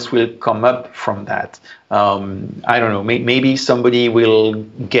something else will come up from that. I don't know, maybe somebody will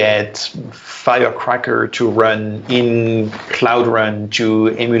get Firecracker to run in Cloud Run to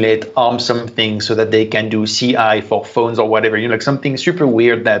emulate ARM something so that they can do CI for phones or whatever, like something super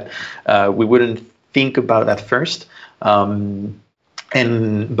weird that we wouldn't think about at first. But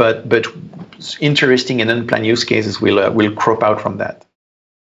interesting and unplanned use cases will crop out from that.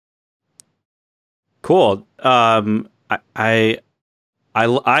 Cool. I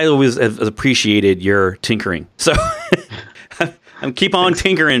always have appreciated your tinkering, so I'm keep on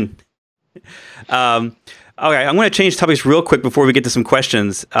tinkering. Okay, I'm going to change topics real quick before we get to some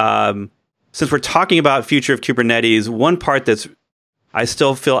questions. Since we're talking about future of Kubernetes, one part that's I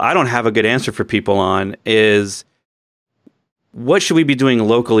still feel I don't have a good answer for people on is what should we be doing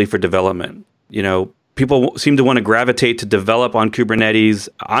locally for development? People seem to want to gravitate to develop on Kubernetes.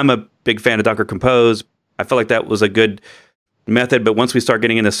 I'm a big fan of Docker Compose. I felt like that was a good method, but once we start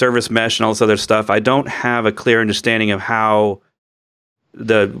getting into service mesh and all this other stuff, I don't have a clear understanding of how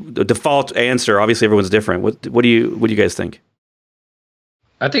the default answer. Obviously, everyone's different. What do you guys think?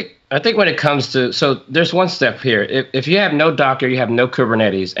 I think when it comes to, so there's one step here. If you have no Docker, you have no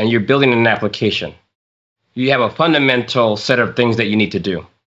Kubernetes, and you're building an application, you have a fundamental set of things that you need to do.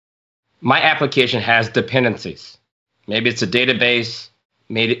 My application has dependencies. Maybe it's a database.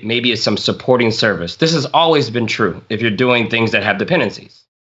 Maybe it's some supporting service. This has always been true if you're doing things that have dependencies.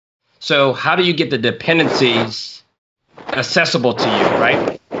 So how do you get the dependencies accessible to you,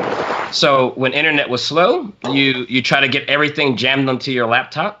 right? So when internet was slow, you try to get everything jammed onto your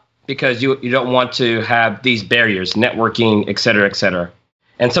laptop because you don't want to have these barriers, networking, et cetera, et cetera.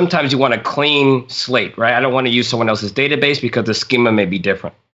 And sometimes you want a clean slate, right? I don't want to use someone else's database because the schema may be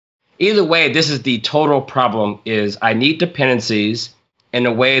different. Either way, this is the total problem is I need dependencies in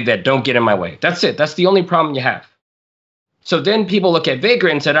a way that don't get in my way. That's it. That's the only problem you have. So then people look at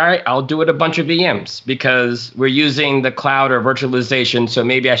Vagrant and said, all right, I'll do it a bunch of VMs because we're using the cloud or virtualization. So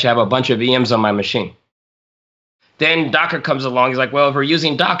maybe I should have a bunch of VMs on my machine. Then Docker comes along. He's like, well, if we're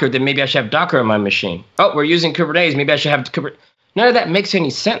using Docker, then maybe I should have Docker on my machine. Oh, we're using Kubernetes. Maybe I should have Kubernetes. None of that makes any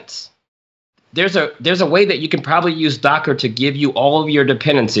sense. There's a way that you can probably use Docker to give you all of your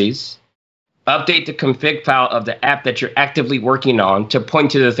dependencies, update the config file of the app that you're actively working on to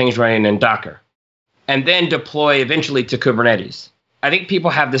point to the things running in Docker. and then deploy eventually to Kubernetes. I think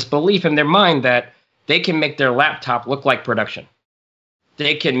people have this belief in their mind that they can make their laptop look like production.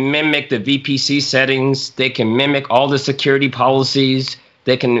 They can mimic the VPC settings. They can mimic all the security policies.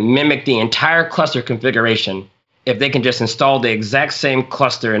 They can mimic the entire cluster configuration if they can just install the exact same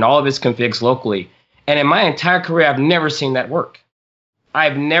cluster and all of its configs locally. And in my entire career, I've never seen that work.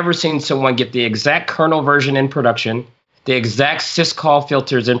 I've never seen someone get the exact kernel version in production, the exact syscall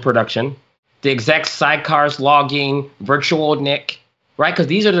filters in production, the exact sidecars logging, virtual NIC, right? Because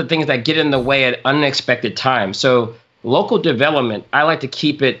these are the things that get in the way at unexpected times. So local development, I like to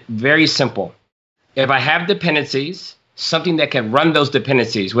keep it very simple. If I have dependencies, something that can run those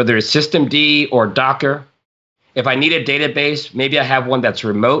dependencies, whether it's systemd or Docker. If I need a database, maybe I have one that's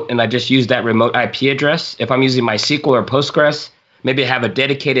remote and I just use that remote IP address. If I'm using MySQL or Postgres, maybe I have a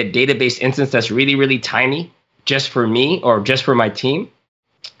dedicated database instance that's really, really tiny just for me or just for my team.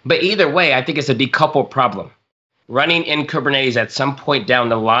 But either way, I think it's a decoupled problem. Running in Kubernetes at some point down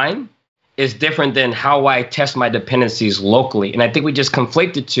the line is different than how I test my dependencies locally. And I think we just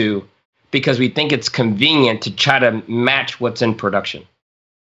conflate the two because we think it's convenient to try to match what's in production.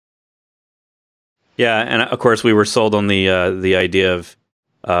 Yeah, and of course we were sold on the idea of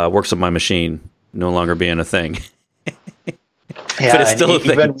works on my machine no longer being a thing. Yeah, but it's still a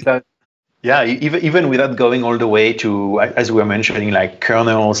thing. Even without going all the way to, as we were mentioning, like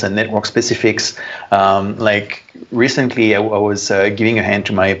kernels and network specifics. Like recently, I was giving a hand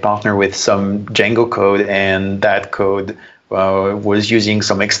to my partner with some Django code, and that code was using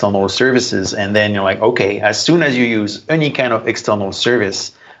some external services. And then you're like, okay, as soon as you use any kind of external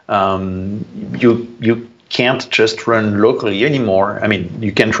service, you can't just run locally anymore. I mean,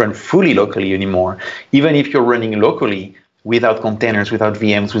 you can't run fully locally anymore. Even if you're running locally, without containers, without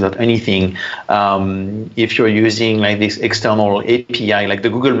VMs, without anything. If you're using like this external API, like the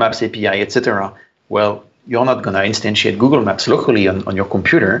Google Maps API, etc., well, you're not going to instantiate Google Maps locally on your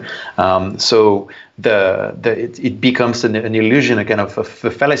computer. So it becomes an illusion, a kind of a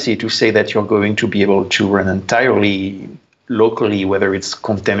fallacy to say that you're going to be able to run entirely locally, whether it's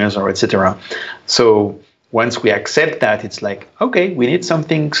containers or etc. So once we accept that, it's like, okay, we need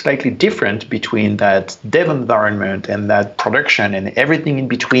something slightly different between that dev environment and that production and everything in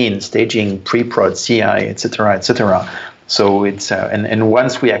between, staging, pre-prod, CI, etc., etc. So it's and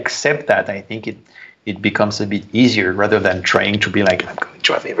once we accept that, I think it becomes a bit easier rather than trying to be like, I'm going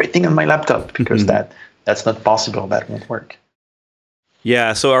to have everything on my laptop, because that's not possible. That won't work.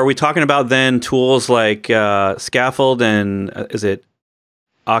 Yeah. So are we talking about then tools like Scaffold and is it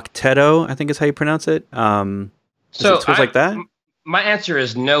Octeto, I think is how you pronounce it. So tools like that? My answer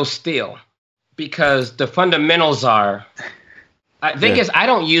is no still, because the fundamentals are, I think I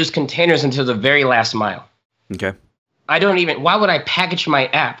don't use containers until the very last mile. Okay. I don't even, why would I package my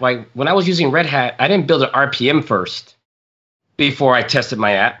app? Like when I was using Red Hat, I didn't build an RPM first before I tested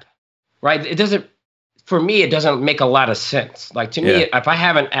my app, right? It doesn't, for me, it doesn't make a lot of sense. Like to me, if I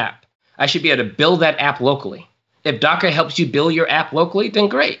have an app, I should be able to build that app locally. If Docker helps you build your app locally, then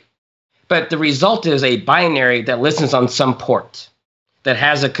great. But the result is a binary that listens on some port that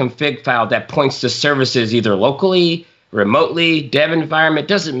has a config file that points to services either locally, remotely, dev environment,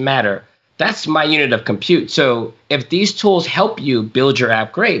 doesn't matter. That's my unit of compute. So if these tools help you build your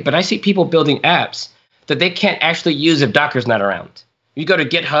app, great. But I see people building apps that they can't actually use if Docker's not around. You go to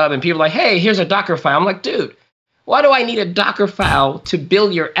GitHub and people are like, hey, here's a Docker file. I'm like, dude, why do I need a Docker file to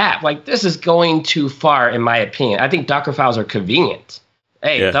build your app? Like, this is going too far, in my opinion. I think Docker files are convenient.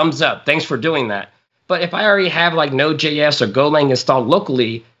 Hey, thumbs up. Thanks for doing that. But if I already have like Node.js or Golang installed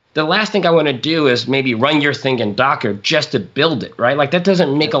locally, the last thing I want to do is maybe run your thing in Docker just to build it, right? Like, that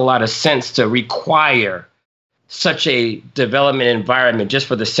doesn't make a lot of sense to require such a development environment just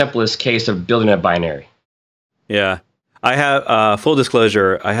for the simplest case of building a binary. Yeah. I have, full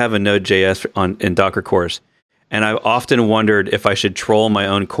disclosure, I have a Node.js in Docker course. And I've often wondered if I should troll my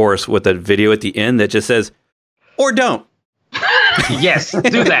own course with a video at the end that just says, or don't. Yes,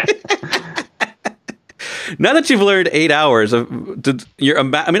 do that. Now that you've learned 8 hours of,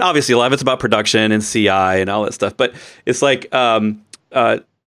 I mean, obviously a lot of it's about production and CI and all that stuff, but it's like, there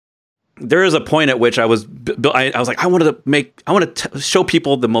is a point at which I was like, I want to show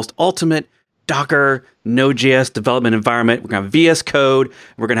people the most ultimate Docker Node.js development environment. We're going to have VS Code.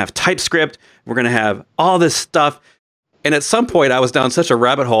 We're going to have TypeScript. We're going to have all this stuff. And at some point, I was down such a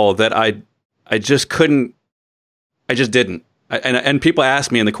rabbit hole that I just couldn't. I just didn't. And people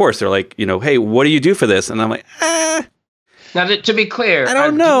ask me in the course, they're like, hey, what do you do for this? And I'm like, Now, to be clear, I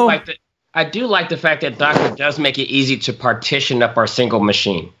don't know. I do like the fact that Docker does make it easy to partition up our single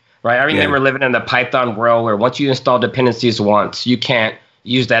machine, right? I remember living in the Python world where once you install dependencies once, you can't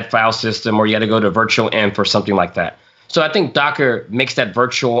use that file system, or you had to go to virtual env or something like that. So I think Docker makes that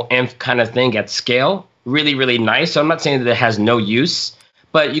virtual env kind of thing at scale really, really nice. So I'm not saying that it has no use,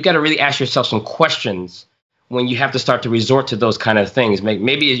 but you got to really ask yourself some questions when you have to start to resort to those kind of things.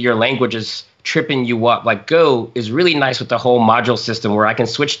 Maybe your language is tripping you up. Like Go is really nice with the whole module system where I can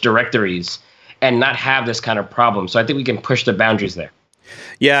switch directories and not have this kind of problem. So I think we can push the boundaries there.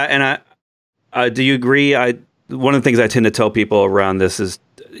 Yeah, and do you agree? One of the things I tend to tell people around this is,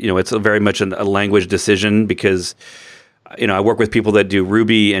 it's very much a language decision, because I work with people that do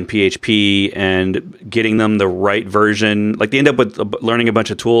Ruby and PHP, and getting them the right version. Like, they end up with learning a bunch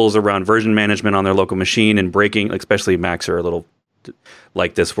of tools around version management on their local machine, and breaking, especially Macs are a little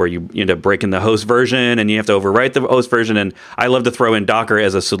like this, where you end up breaking the host version and you have to overwrite the host version. And I love to throw in Docker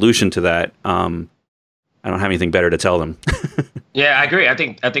as a solution to that. I don't have anything better to tell them. Yeah, I agree. I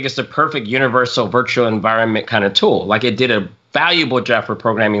think it's the perfect universal virtual environment kind of tool. Like, it did a valuable job for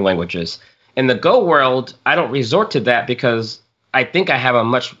programming languages. In the Go world, I don't resort to that because I think I have a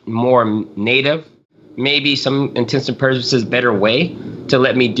much more native, maybe some intents and purposes better way to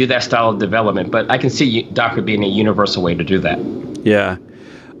let me do that style of development. But I can see Docker being a universal way to do that. Yeah.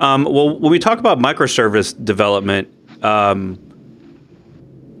 Well, when we talk about microservice development,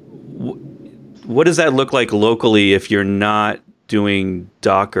 what does that look like locally if you're not doing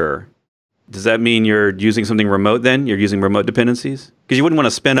Docker? Does that mean you're using something remote then? You're using remote dependencies? Because you wouldn't want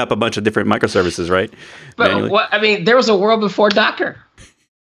to spin up a bunch of different microservices, right? But there was a world before Docker.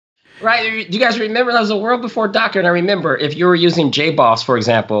 Right? Do you guys remember there was a world before Docker? And I remember if you were using JBoss, for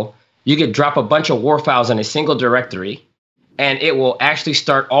example, you could drop a bunch of WAR files in a single directory, and it will actually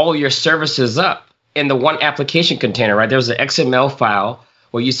start all your services up in the one application container, right? There was an XML file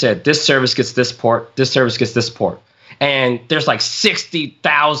where you said this service gets this port, this service gets this port. And there's like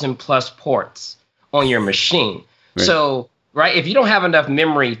 60,000 plus ports on your machine. Right. So, right, if you don't have enough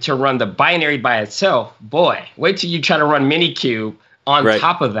memory to run the binary by itself, boy, wait till you try to run Minikube on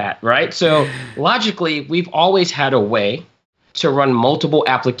top of that, right? So logically, we've always had a way to run multiple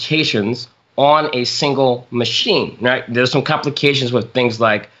applications on a single machine, right? There's some complications with things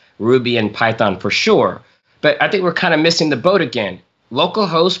like Ruby and Python for sure. But I think we're kind of missing the boat again.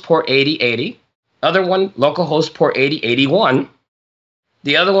 Localhost port 8080. Other one, localhost port 8081,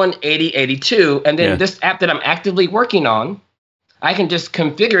 the other one 8082, and then this app that I'm actively working on, I can just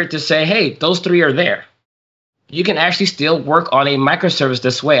configure it to say, hey, those three are there. You can actually still work on a microservice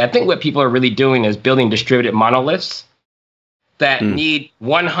this way. I think what people are really doing is building distributed monoliths that need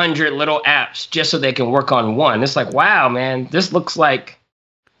 100 little apps just so they can work on one. It's like, wow, man, this looks like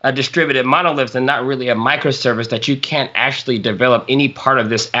a distributed monolith and not really a microservice that you can't actually develop any part of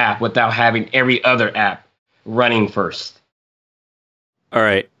this app without having every other app running first. All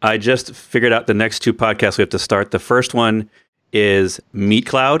right. I just figured out the next two podcasts we have to start. The first one is Meat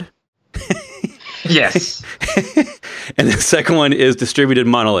Cloud. Yes. And the second one is distributed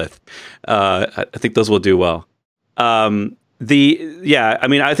monolith. I think those will do well. I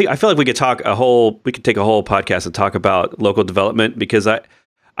feel like we could take a whole podcast and talk about local development, because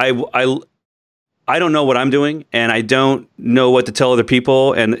I don't know what I'm doing, and I don't know what to tell other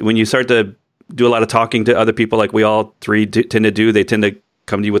people. And when you start to do a lot of talking to other people, like we all three tend to do, they tend to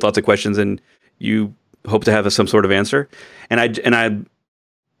come to you with lots of questions, and you hope to have some sort of answer. And I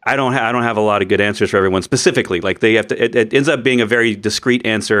don't have a lot of good answers for everyone specifically. Like, they have to. It ends up being a very discrete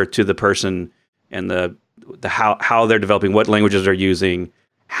answer to the person and the how they're developing, what languages they're using,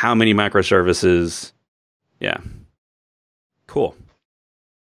 how many microservices. Yeah, cool.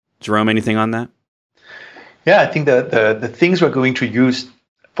 Jerome, anything on that? Yeah, I think the things we're going to use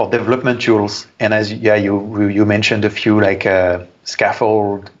for development tools, and you mentioned a few, like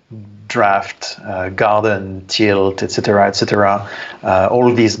Scaffold, Draft, Garden, Tilt, etc.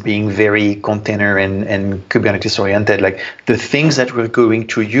 All these being very container and Kubernetes oriented. Like, the things that we're going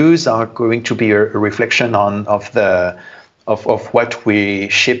to use are going to be a reflection of what we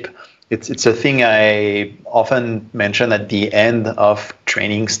ship. It's a thing I often mention at the end of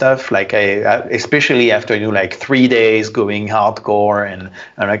training stuff. Like, especially after 3 days going hardcore, and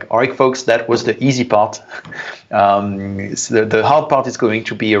I'm like, all right, folks, that was the easy part. The hard part is going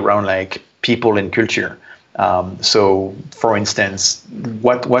to be around like people and culture. So, for instance,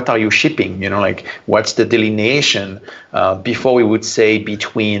 what are you shipping? What's the delineation? Before we would say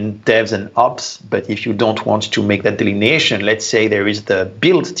between devs and ops, but if you don't want to make that delineation, let's say there is the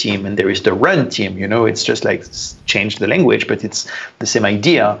build team and there is the run team. It's just like change the language, but it's the same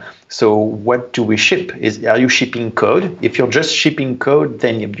idea. So, what do we ship? Are you shipping code? If you're just shipping code,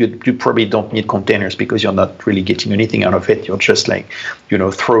 then you probably don't need containers, because you're not really getting anything out of it. You're just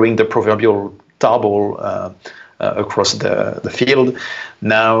throwing the proverbial tarball across the field.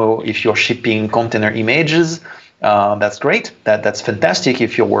 Now, if you're shipping container images, that's great. That's fantastic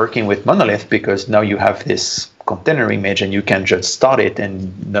if you're working with Monolith, because now you have this container image and you can just start it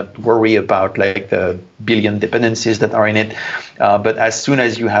and not worry about like the billion dependencies that are in it. But as soon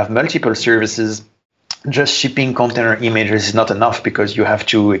as you have multiple services, just shipping container images is not enough, because you have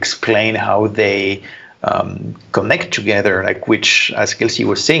to explain how they connect together, like which, as Kelsey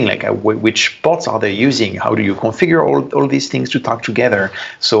was saying, like which ports are they using? How do you configure all these things to talk together?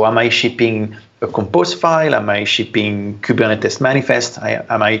 So am I shipping a compose file? Am I shipping Kubernetes manifest?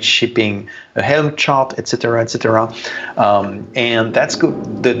 Am I shipping a Helm chart, etc., etc.? And that's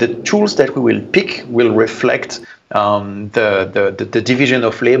good. The tools that we will pick will reflect the division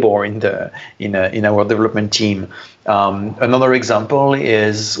of labor in our development team. Another example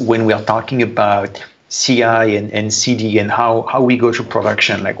is when we are talking about CI and CD and how we go to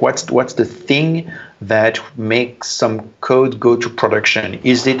production. Like what's the thing that makes some code go to production?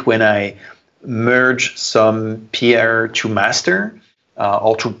 Is it when I merge some PR to master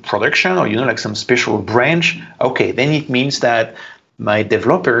or to production, or like some special branch? Okay, then it means that my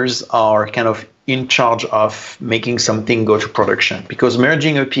developers are kind of in charge of making something go to production, because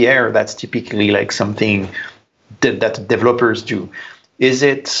merging a PR, that's typically like something that developers do. Is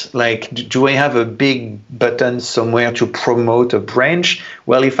it like, do I have a big button somewhere to promote a branch?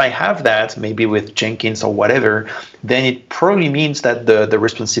 Well, if I have that, maybe with Jenkins or whatever, then it probably means that the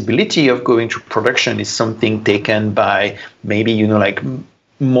responsibility of going to production is something taken by maybe, like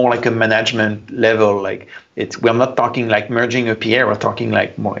more like a management level. Like we're not talking like merging a PR, we're talking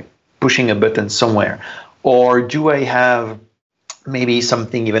like more like pushing a button somewhere. Or do I have maybe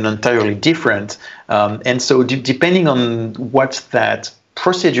something even entirely different? And so depending on what that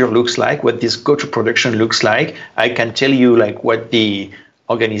procedure looks like, what this go to production looks like, I can tell you like what the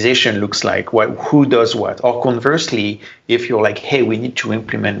organization looks like, who does what. Or conversely, if you're like, hey, we need to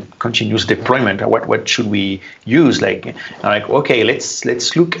implement continuous deployment, what should we use? Like okay,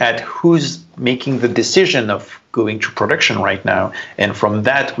 let's look at who's making the decision of going to production right now. And from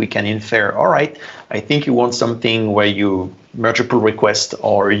that, we can infer, all right, I think you want something where you merge a pull request,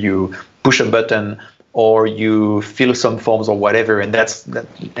 or you push a button, or you fill some forms or whatever. And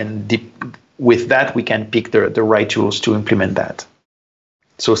with that, we can pick the right tools to implement that.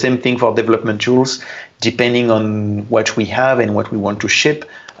 So same thing for development tools. Depending on what we have and what we want to ship,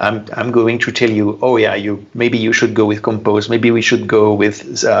 I'm going to tell you, oh yeah, maybe you should go with Compose. Maybe we should go with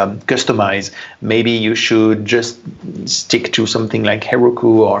Customize. Maybe you should just stick to something like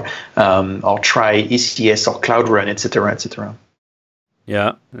Heroku, or try ECS or Cloud Run, etc., etc.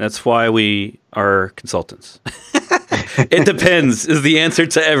 Yeah, that's why we are consultants. It depends is the answer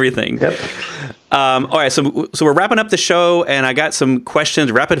to everything. Yep. All right, so we're wrapping up the show, and I got some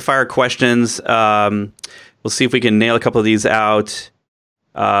questions, rapid fire questions. We'll see if we can nail a couple of these out.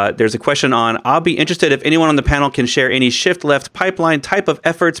 There's a question on, I'll be interested if anyone on the panel can share any shift left pipeline type of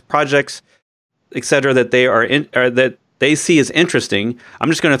efforts, projects, etc. that they are in, or that they see as interesting. I'm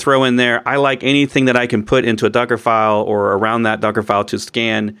just going to throw in there, I like anything that I can put into a Docker file or around that Docker file to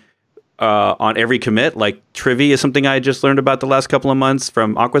scan on every commit. Like Trivy is something I just learned about the last couple of months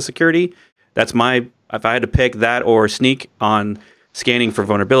from Aqua Security. That's if I had to pick that or Snyk on scanning for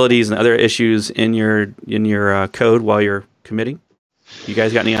vulnerabilities and other issues in your code while you're committing. You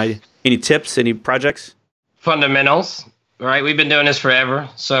guys got any tips, any projects? Fundamentals, right? We've been doing this forever.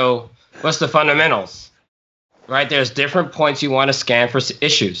 So what's the fundamentals? Right? There's different points you want to scan for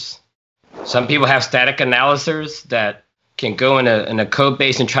issues. Some people have static analyzers that can go in a code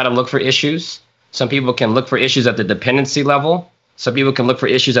base and try to look for issues. Some people can look for issues at the dependency level. Some people can look for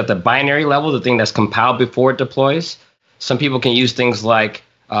issues at the binary level, the thing that's compiled before it deploys. Some people can use things like,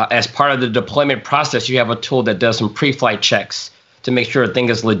 as part of the deployment process, you have a tool that does some pre-flight checks to make sure a thing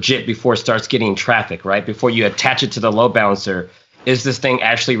is legit before it starts getting traffic, right? Before you attach it to the load balancer, is this thing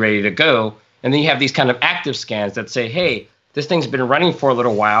actually ready to go? And then you have these kind of active scans that say, hey, this thing's been running for a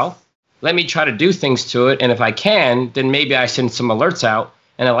little while. Let me try to do things to it. And if I can, then maybe I send some alerts out.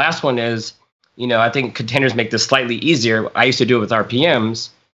 And the last one is, I think containers make this slightly easier. I used to do it with RPMs.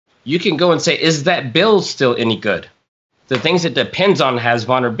 You can go and say, is that build still any good? The things it depends on has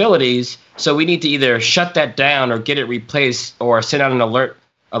vulnerabilities. So we need to either shut that down or get it replaced or send out an alert,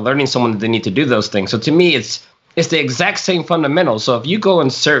 alerting someone that they need to do those things. So to me, it's the exact same fundamentals. So if you go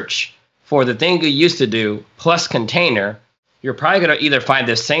and search for the thing you used to do plus container, you're probably going to either find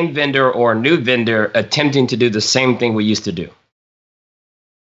the same vendor or a new vendor attempting to do the same thing we used to do.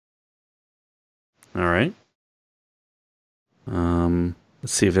 All right.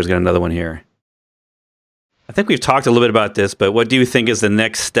 Let's see if there's got another one here. I think we've talked a little bit about this, but what do you think is the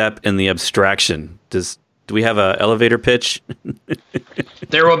next step in the abstraction? Do Do we have an elevator pitch?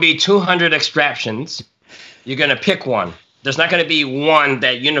 There will be 200 abstractions. You're going to pick one. There's not going to be one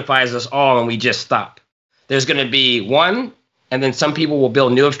that unifies us all and we just stop. There's going to be one, and then some people will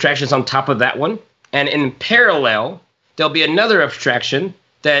build new abstractions on top of that one. And in parallel, there'll be another abstraction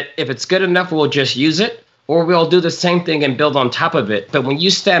that if it's good enough, we'll just use it, or we'll do the same thing and build on top of it. But when you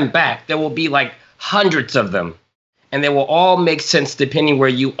stand back, there will be like hundreds of them, and they will all make sense depending where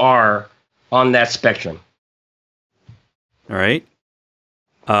you are on that spectrum. All right.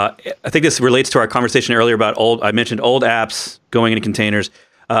 I think this relates to our conversation earlier about I mentioned old apps going into containers.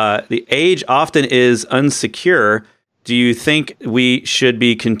 The age often is unsecure. Do you think we should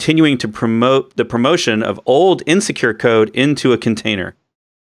be continuing to promote the promotion of old insecure code into a container?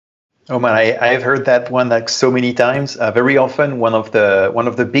 Oh man, I've heard that one like so many times. Very often, one of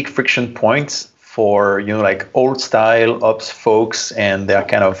the big friction points for like old style ops folks, and they're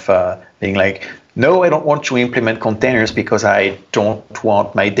kind of being like, no, I don't want to implement containers because I don't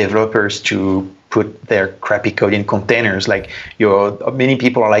want my developers to put their crappy code in containers. Like many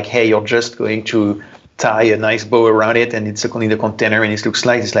people are like, hey, you're just going to tie a nice bow around it and it's only the container and it looks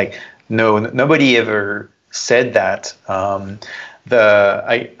like it's like, no, nobody ever said that.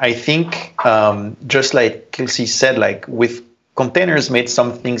 I think just like Kelsey said, like with containers made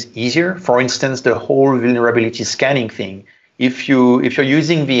some things easier. For instance, the whole vulnerability scanning thing. If you're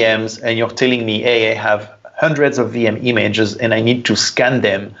using VMs and you're telling me, hey, I have hundreds of VM images and I need to scan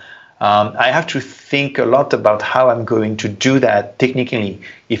them, I have to think a lot about how I'm going to do that technically.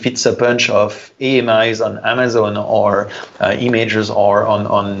 If it's a bunch of AMIs on Amazon or images or on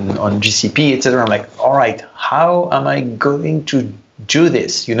GCP, etc., I'm like, all right, how am I going to do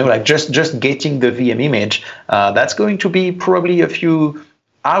this? Like just getting the VM image, that's going to be probably a few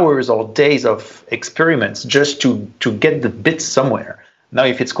hours or days of experiments just to get the bits somewhere. Now,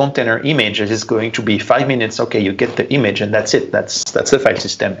 if it's container images, it's going to be 5 minutes. Okay, you get the image and that's it. That's the file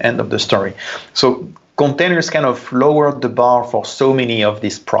system. End of the story. So containers kind of lowered the bar for so many of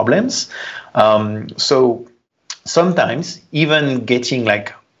these problems. So sometimes even getting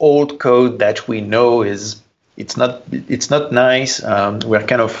like old code that we know it's not nice. We're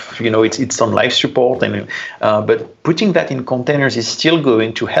kind of, it's on life support, but putting that in containers is still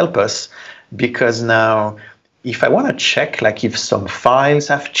going to help us, because now if I want to check like if some files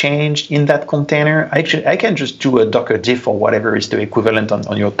have changed in that container, I can just do a Docker diff or whatever is the equivalent on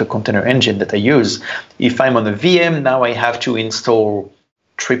the container engine that I use. If I'm on a VM, now I have to install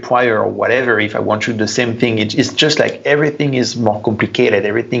Tripwire or whatever if I want to do the same thing. It's just like everything is more complicated,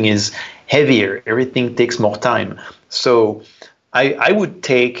 everything is heavier, everything takes more time. So I would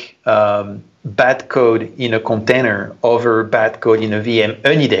take bad code in a container over bad code in a VM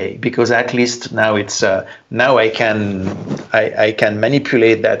any day, because at least now it's now I can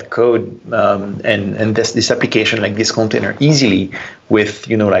manipulate that code and this application like this container easily with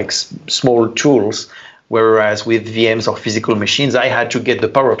like small tools. Whereas with VMs or physical machines, I had to get the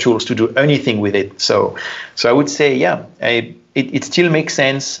power tools to do anything with it. So I would say, yeah, it still makes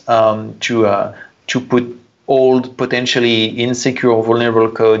sense to put old, potentially insecure or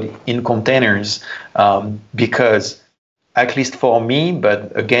vulnerable code in containers, because at least for me,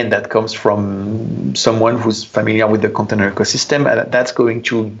 but again, that comes from someone who's familiar with the container ecosystem, that's going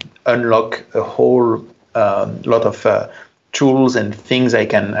to unlock a whole lot of tools and things I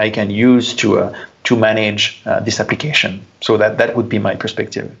can use to manage this application. So that would be my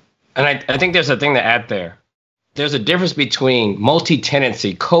perspective. And I think there's a thing to add there. There's a difference between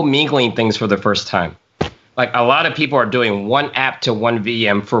multi-tenancy, co-mingling things for the first time. Like a lot of people are doing one app to one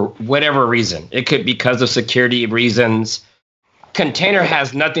VM for whatever reason. It could be because of security reasons. Container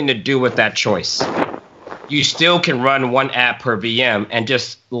has nothing to do with that choice. You still can run one app per VM and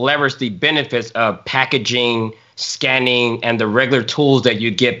just leverage the benefits of packaging, scanning, and the regular tools that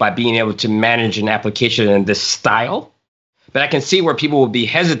you get by being able to manage an application in this style. But I can see where people would be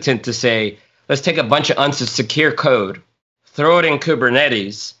hesitant to say, let's take a bunch of unsecure code, throw it in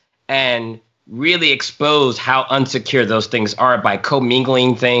Kubernetes, and really expose how unsecure those things are by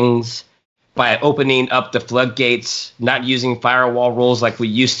commingling things, by opening up the floodgates, not using firewall rules like we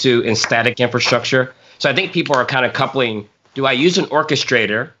used to in static infrastructure. So I think people are kind of coupling, do I use an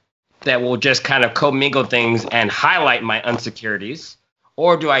orchestrator that will just kind of commingle things and highlight my unsecurities?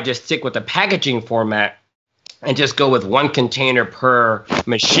 Or do I just stick with the packaging format and just go with one container per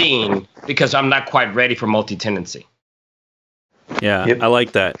machine because I'm not quite ready for multi-tenancy? Yeah, yep. I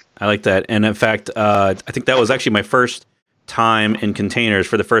like that. And in fact, I think that was actually my first time in containers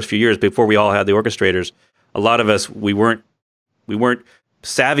for the first few years before we all had the orchestrators. A lot of us, we weren't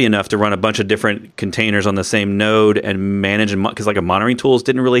savvy enough to run a bunch of different containers on the same node and manage, because like a monitoring tools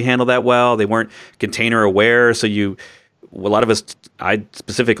didn't really handle that well. They weren't container aware. So a lot of us, I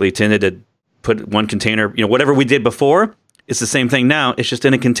specifically tended to put one container, whatever we did before, it's the same thing now. It's just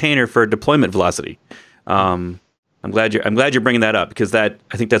in a container for deployment velocity. I'm glad you're bringing that up, because I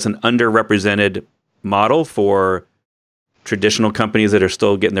think that's an underrepresented model for traditional companies that are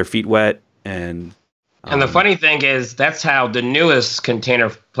still getting their feet wet. And the funny thing is, that's how the newest container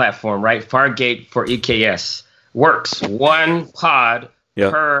platform, right, Fargate for EKS, works. One pod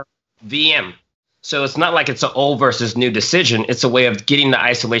per VM. So it's not like it's an old versus new decision. It's a way of getting the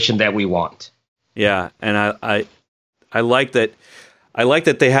isolation that we want. Yeah, and I like that. I like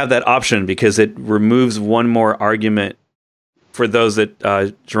that they have that option, because it removes one more argument for those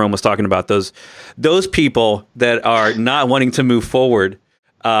that Jerome was talking about. Those people that are not wanting to move forward.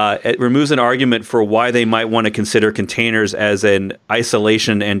 It removes an argument for why they might want to consider containers as an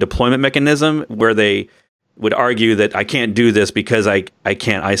isolation and deployment mechanism, where they would argue that I can't do this because I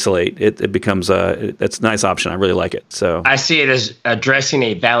can't isolate. It becomes that's a nice option. I really like it. So I see it as addressing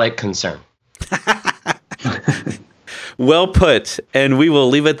a valid concern. Well put, and we will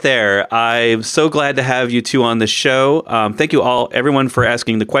leave it there. I'm so glad to have you two on the show. Thank you everyone, for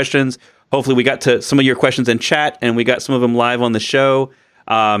asking the questions. Hopefully we got to some of your questions in chat, and we got some of them live on the show.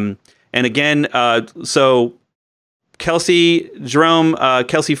 And again, so Kelsey, Jerome,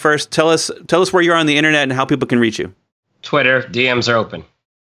 Kelsey first, tell us where you are on the internet and how people can reach you. Twitter, DMs are open.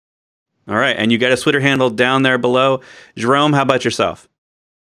 All right. And you got a Twitter handle down there below. Jerome, how about yourself?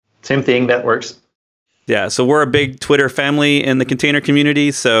 Same thing, that works. Yeah. So we're a big Twitter family in the container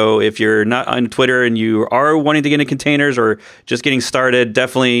community. So if you're not on Twitter and you are wanting to get into containers or just getting started,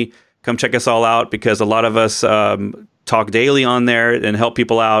 definitely come check us all out, because a lot of us, talk daily on there and help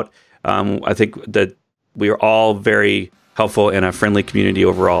people out. I think that we are all very helpful in a friendly community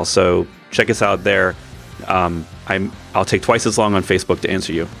overall. So check us out there. I'll take twice as long on Facebook to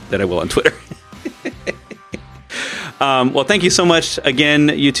answer you than I will on Twitter. Well, thank you so much again,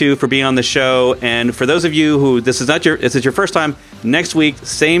 you two, for being on the show. And for those of you who this is your first time, next week,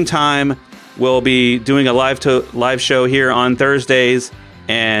 same time, we'll be doing a live show here on Thursdays,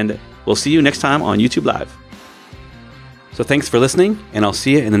 and we'll see you next time on YouTube Live. So thanks for listening, and I'll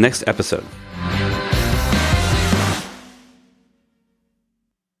see you in the next episode.